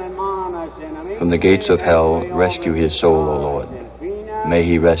 from the gates of hell, rescue his soul, O Lord. May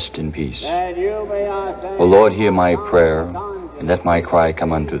he rest in peace. O Lord, hear my prayer, and let my cry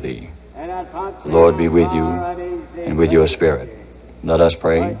come unto thee. The Lord be with you, and with your spirit. Let us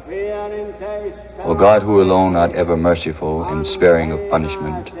pray. O God, who alone art ever merciful and sparing of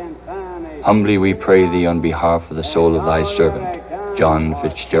punishment, Humbly we pray thee on behalf of the soul of thy servant, John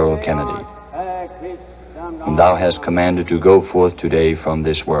Fitzgerald Kennedy, whom thou hast commanded to go forth today from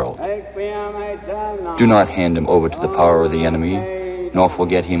this world. Do not hand him over to the power of the enemy, nor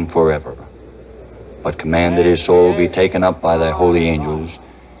forget him forever, but command that his soul be taken up by thy holy angels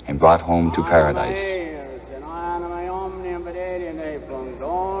and brought home to paradise.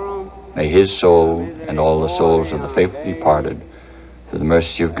 May his soul and all the souls of the faithful departed, through the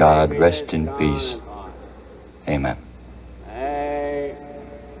mercy of God, rest in peace. Amen.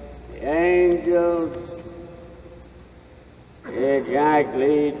 The angels did Jack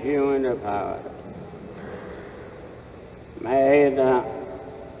lead you into power. May the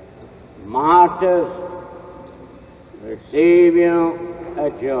martyrs receive you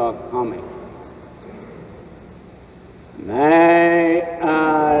at your coming. May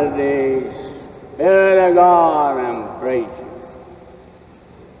the Spirit of God embrace you,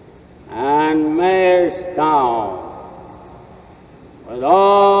 and mayest thou, with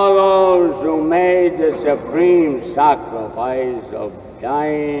all those who made the supreme sacrifice of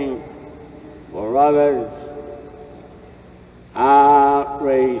dying for others,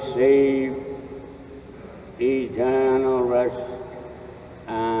 receive eternal rest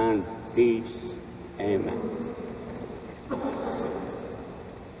and peace. Amen.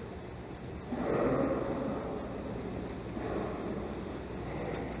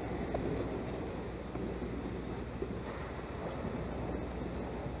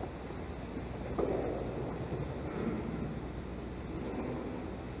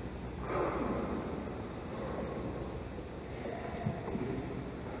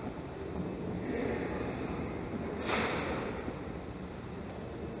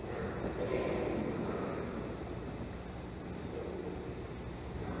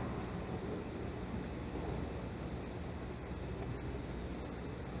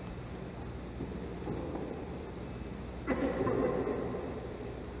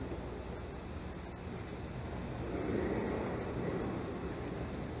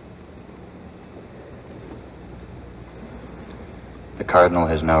 The Cardinal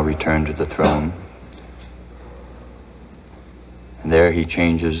has now returned to the throne, and there he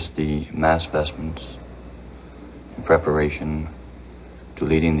changes the Mass vestments in preparation to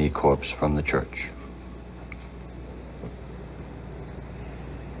leading the corpse from the church.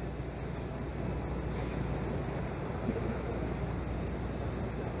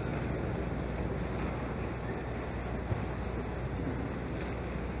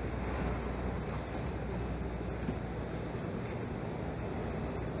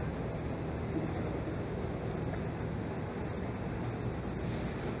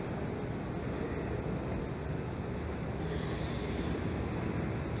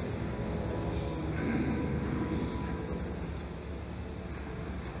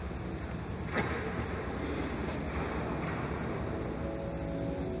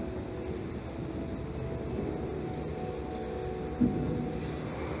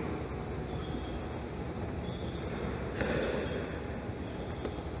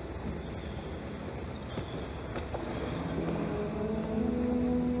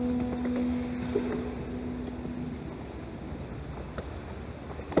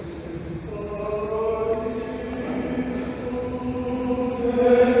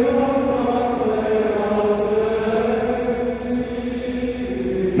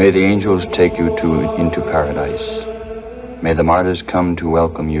 May the angels take you into paradise. May the martyrs come to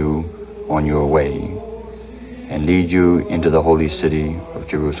welcome you on your way and lead you into the holy city of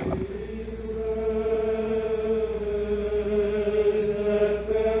Jerusalem.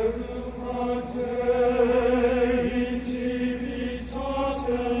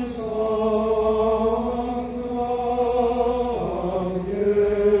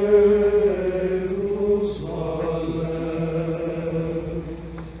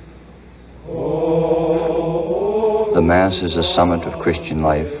 The Mass is the summit of Christian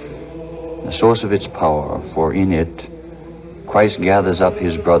life, the source of its power, for in it Christ gathers up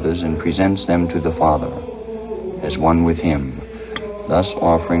his brothers and presents them to the Father as one with him, thus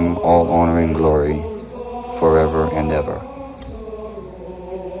offering all honor and glory forever and ever.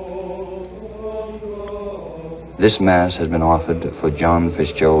 This Mass has been offered for John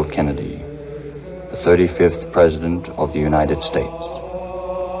Fitzgerald Kennedy, the 35th President of the United States.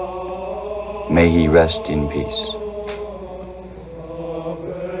 May he rest in peace.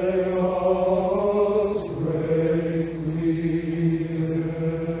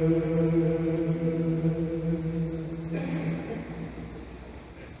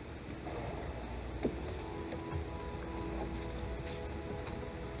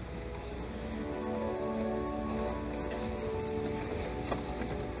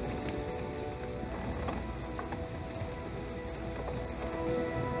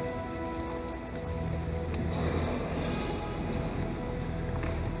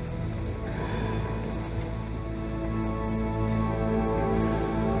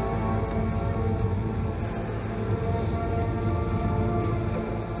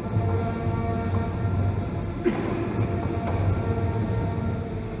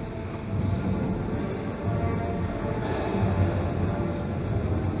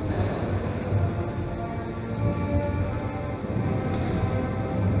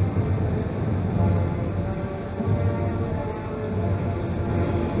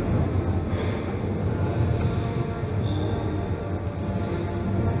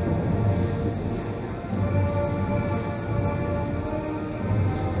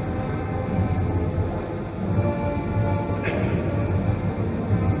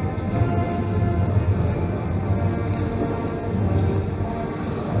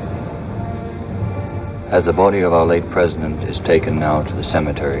 As the body of our late president is taken now to the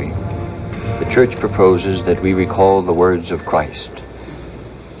cemetery, the Church proposes that we recall the words of Christ.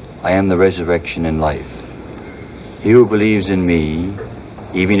 I am the resurrection and life. He who believes in me,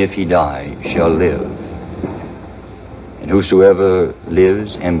 even if he die, shall live. And whosoever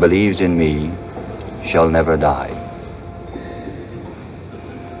lives and believes in me shall never die.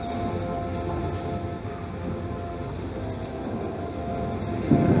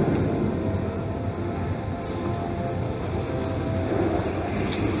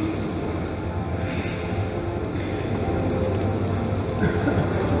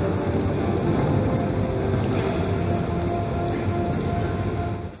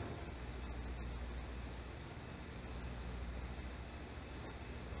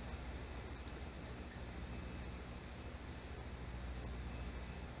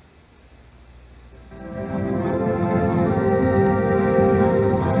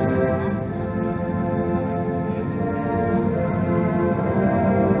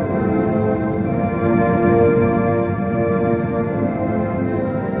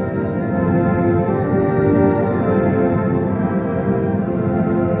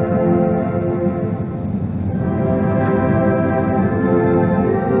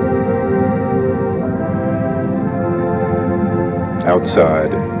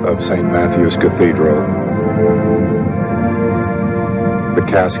 Outside of St. Matthew's Cathedral, the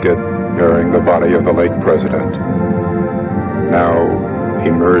casket bearing the body of the late president now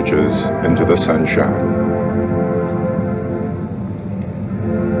emerges into the sunshine.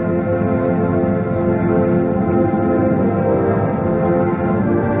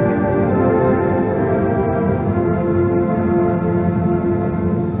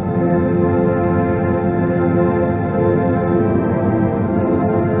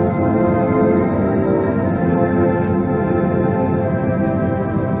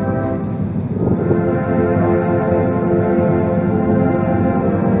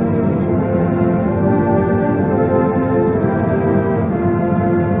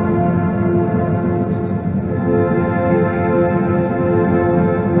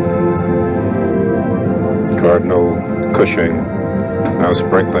 Cardinal Cushing now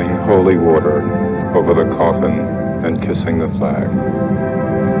sprinkling holy water over the coffin and kissing the flag.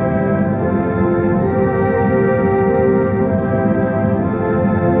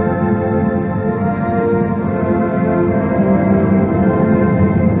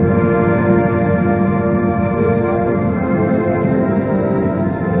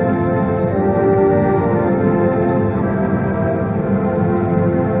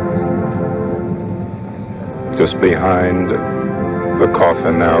 Just behind the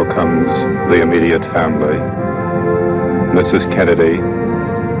coffin now comes the immediate family. Mrs. Kennedy,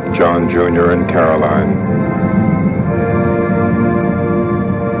 John Jr. and Caroline.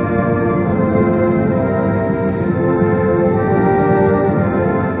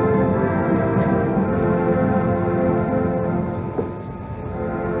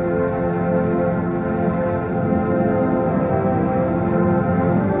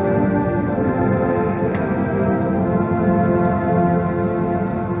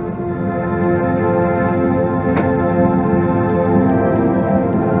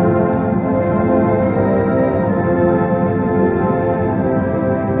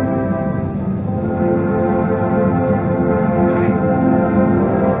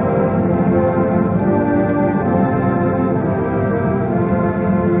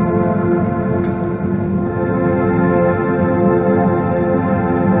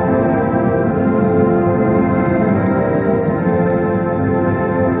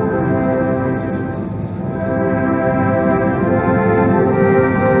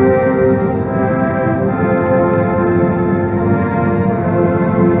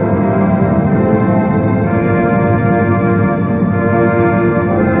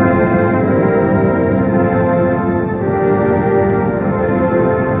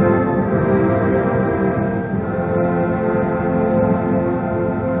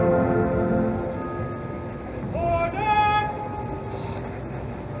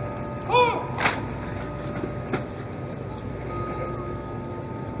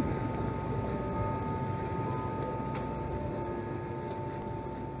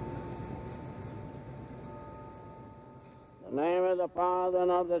 In the name of the Father,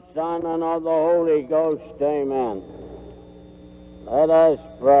 and of the Son, and of the Holy Ghost, amen. Let us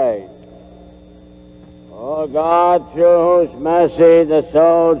pray. O God, through whose mercy the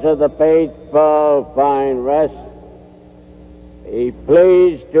souls of the faithful find rest, be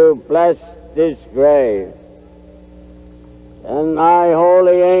pleased to bless this grave, and thy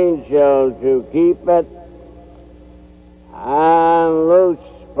holy angel to keep it, and loose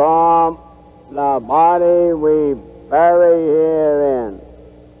from the body we bury herein,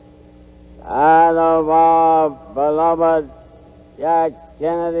 that of our beloved Jack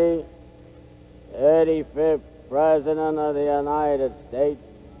Kennedy, 35th President of the United States,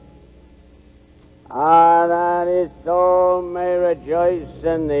 that his soul may rejoice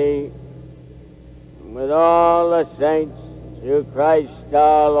in thee with all the saints through Christ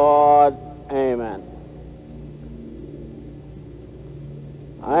our Lord. Amen.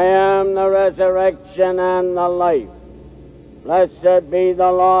 I am the resurrection and the life. Blessed be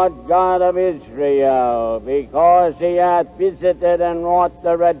the Lord God of Israel, because he hath visited and wrought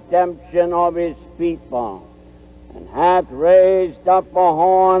the redemption of his people, and hath raised up a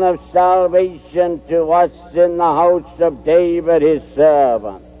horn of salvation to us in the house of David his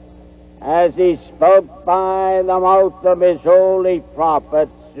servant, as he spoke by the mouth of his holy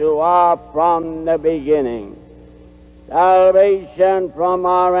prophets who are from the beginning. Salvation from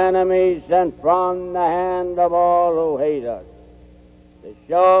our enemies and from the hand of all who hate us, to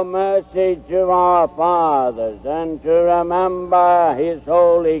show mercy to our fathers and to remember his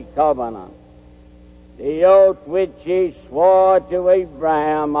holy covenant, the oath which he swore to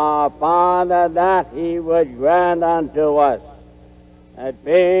Abraham our father, that he would grant unto us, that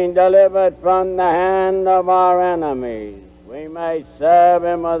being delivered from the hand of our enemies, we may serve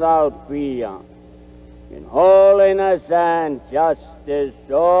him without fear, in holiness and justice,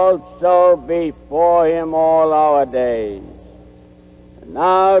 also before him all our days. And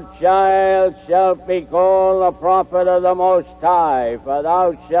thou, child, shalt be called the prophet of the Most High, for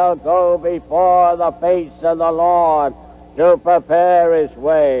thou shalt go before the face of the Lord to prepare his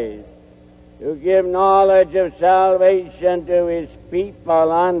ways, to give knowledge of salvation to his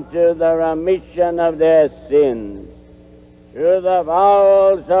people unto the remission of their sins, through the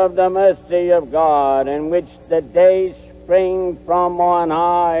bowels of the mercy of God, in which the day spring from on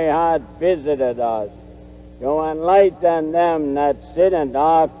high hath visited us, to enlighten them that sit in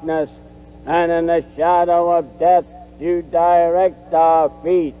darkness and in the shadow of death, to direct our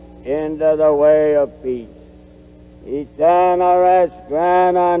feet into the way of peace. Eternal rest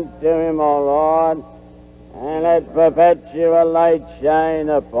grant unto him, O Lord, and let perpetual light shine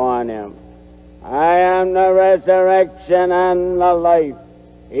upon him. I am the resurrection and the life.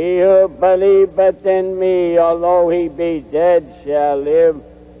 He who believeth in me, although he be dead, shall live,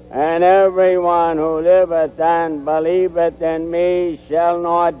 and everyone who liveth and believeth in me shall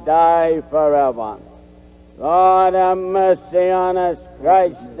not die forever. Lord, have mercy on us.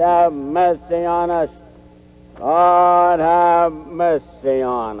 Christ, have mercy on us. Lord, have mercy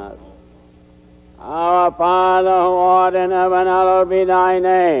on us. Our Father, who art in heaven, hallowed be thy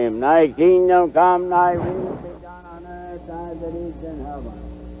name. Thy kingdom come, thy will be done on earth as it is in heaven.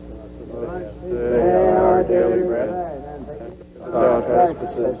 Give us this day our daily bread, and forgive us our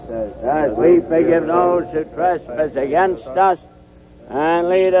trespasses, as we forgive those who trespass against us. And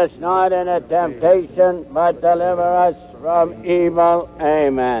lead us not into temptation, but deliver us from evil.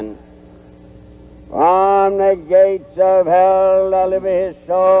 Amen. From the gates of hell deliver his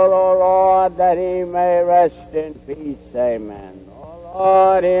soul, O Lord, that he may rest in peace. Amen. O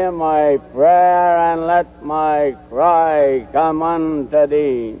Lord, hear my prayer, and let my cry come unto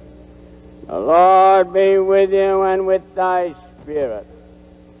thee. The Lord be with you and with thy spirit.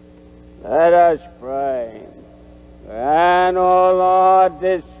 Let us pray. Grant, O Lord,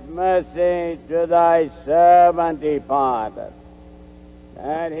 this mercy to thy servant departed,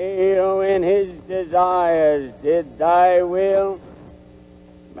 that he who in his desires did thy will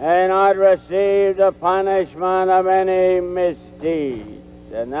may not receive the punishment of any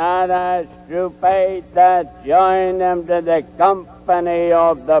misdeeds, and that as through faith hath joined him to the company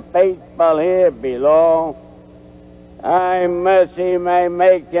of the faithful here below, thy mercy may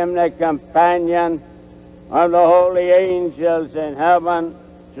make him the companion of the holy angels in heaven,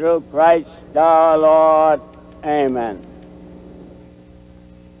 through Christ our Lord. Amen.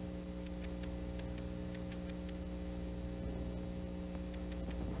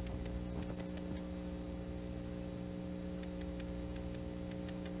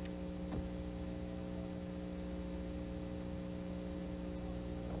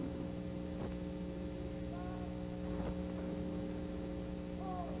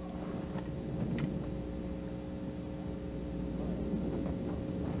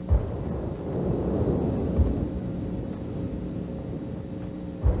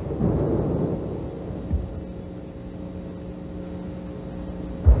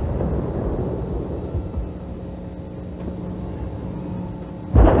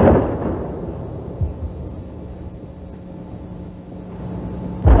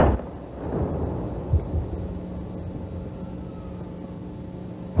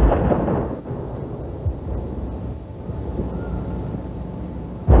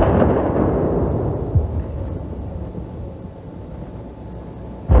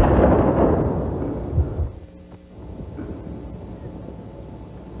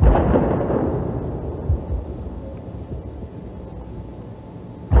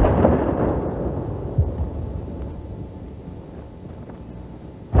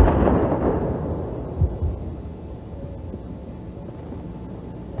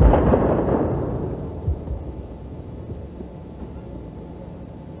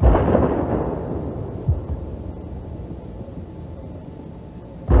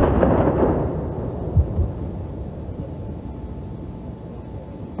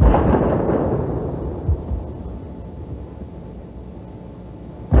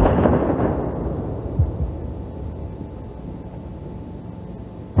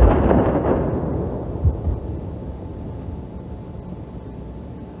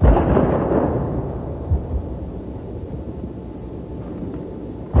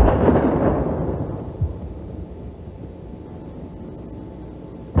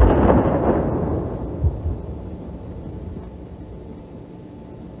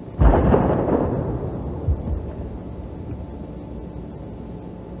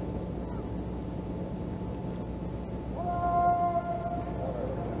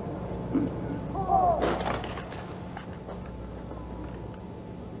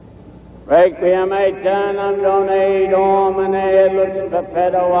 Requiem aeternam Done Domine lux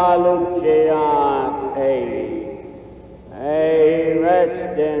perpetua luceat.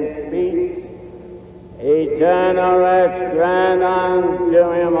 Rest in peace. Eternal rest grant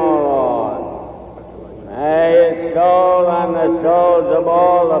unto him, O Lord. May his soul and the souls of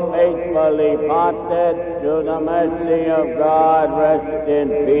all the faithful departed through the mercy of God rest in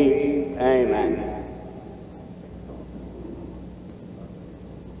peace. Amen.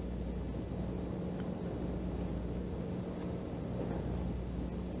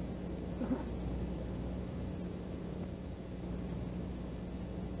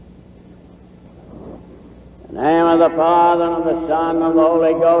 In the name of the Father, and of the Son, and of the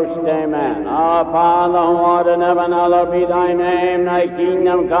Holy Ghost, amen. Our Father, who art in heaven, hallowed be thy name. Thy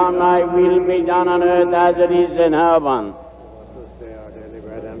kingdom come, thy will be done on earth as it is in heaven. Give us this day our daily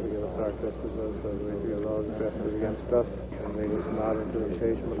bread, and forgive us our trespasses, as we forgive those who trespass against us. And lead us not into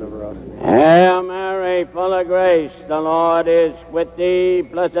temptation, but deliver us. Hail Mary, full of grace, the Lord is with thee.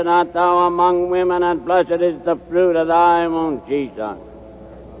 Blessed art thou among women, and blessed is the fruit of thy womb, Jesus.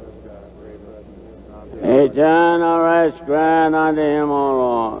 Eternal rest grant unto him, O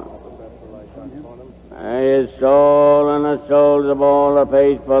Lord. May his soul and the souls of all the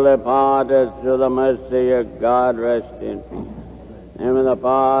faithful departed through the mercy of God rest in peace. In the name of the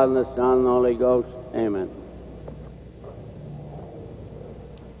Father, and the Son, and the Holy Ghost. Amen.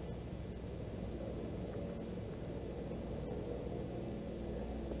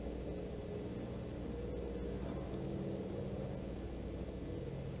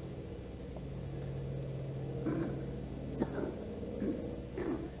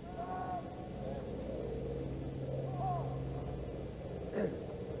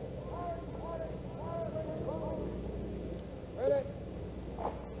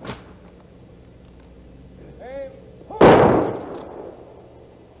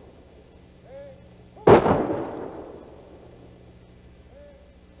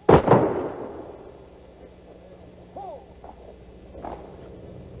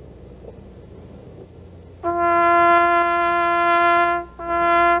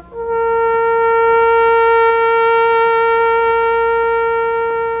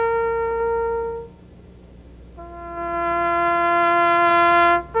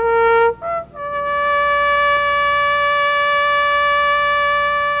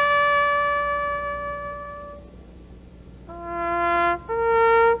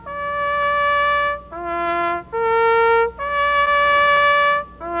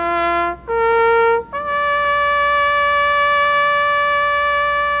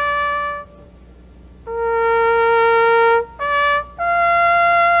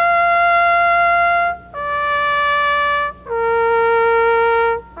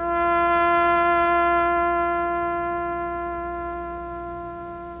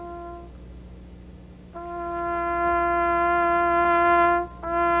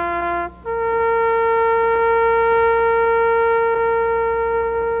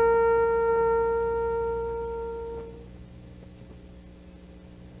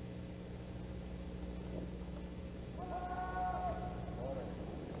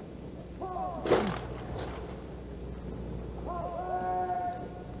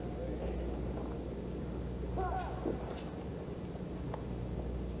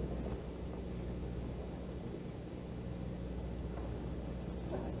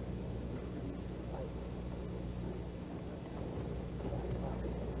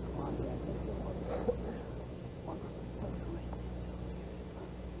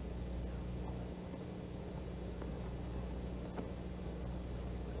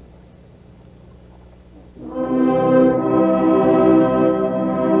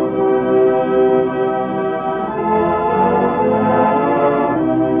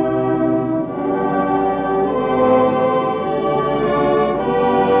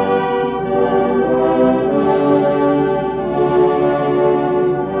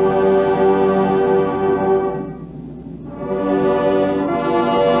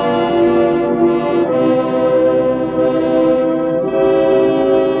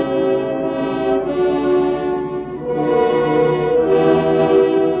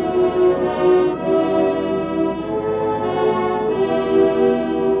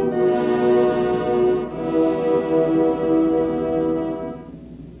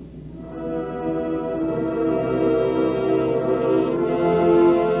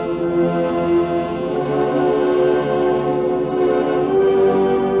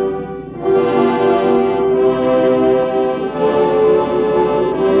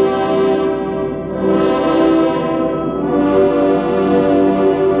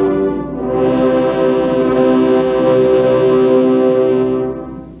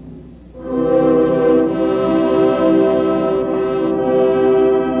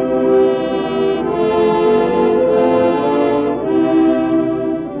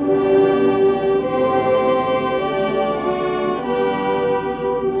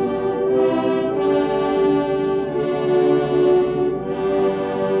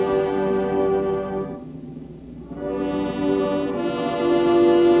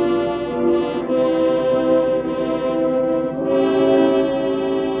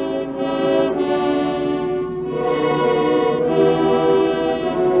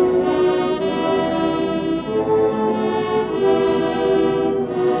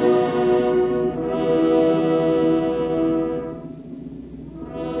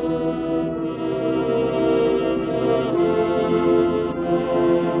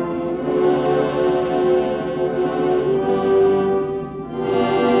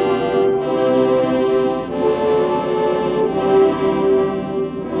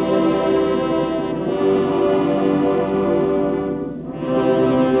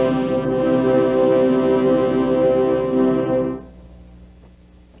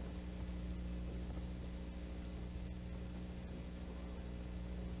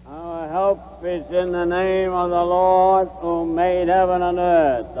 in the name of the Lord who made heaven and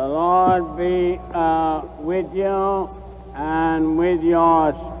earth. The Lord be with you and with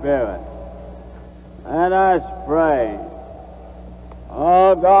your spirit. Let us pray.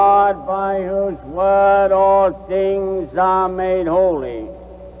 O God, by whose word all things are made holy,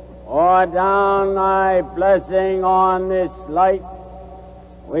 pour down thy blessing on this light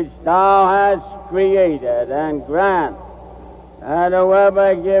which thou hast created, and grant that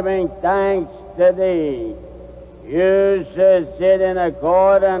whoever giving thanks to thee uses it in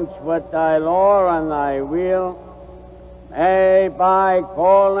accordance with thy law and thy will, may by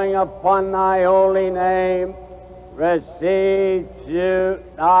calling upon thy holy name receive to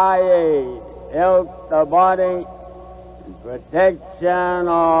thy aid health of body and protection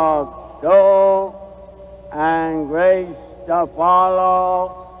of soul and grace to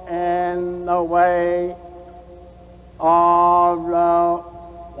follow in the way of the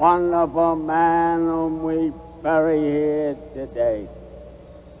wonderful man whom we bury here today.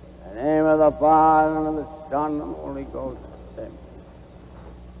 In the name of the Father, and of the Son, and of the Holy Ghost. Amen.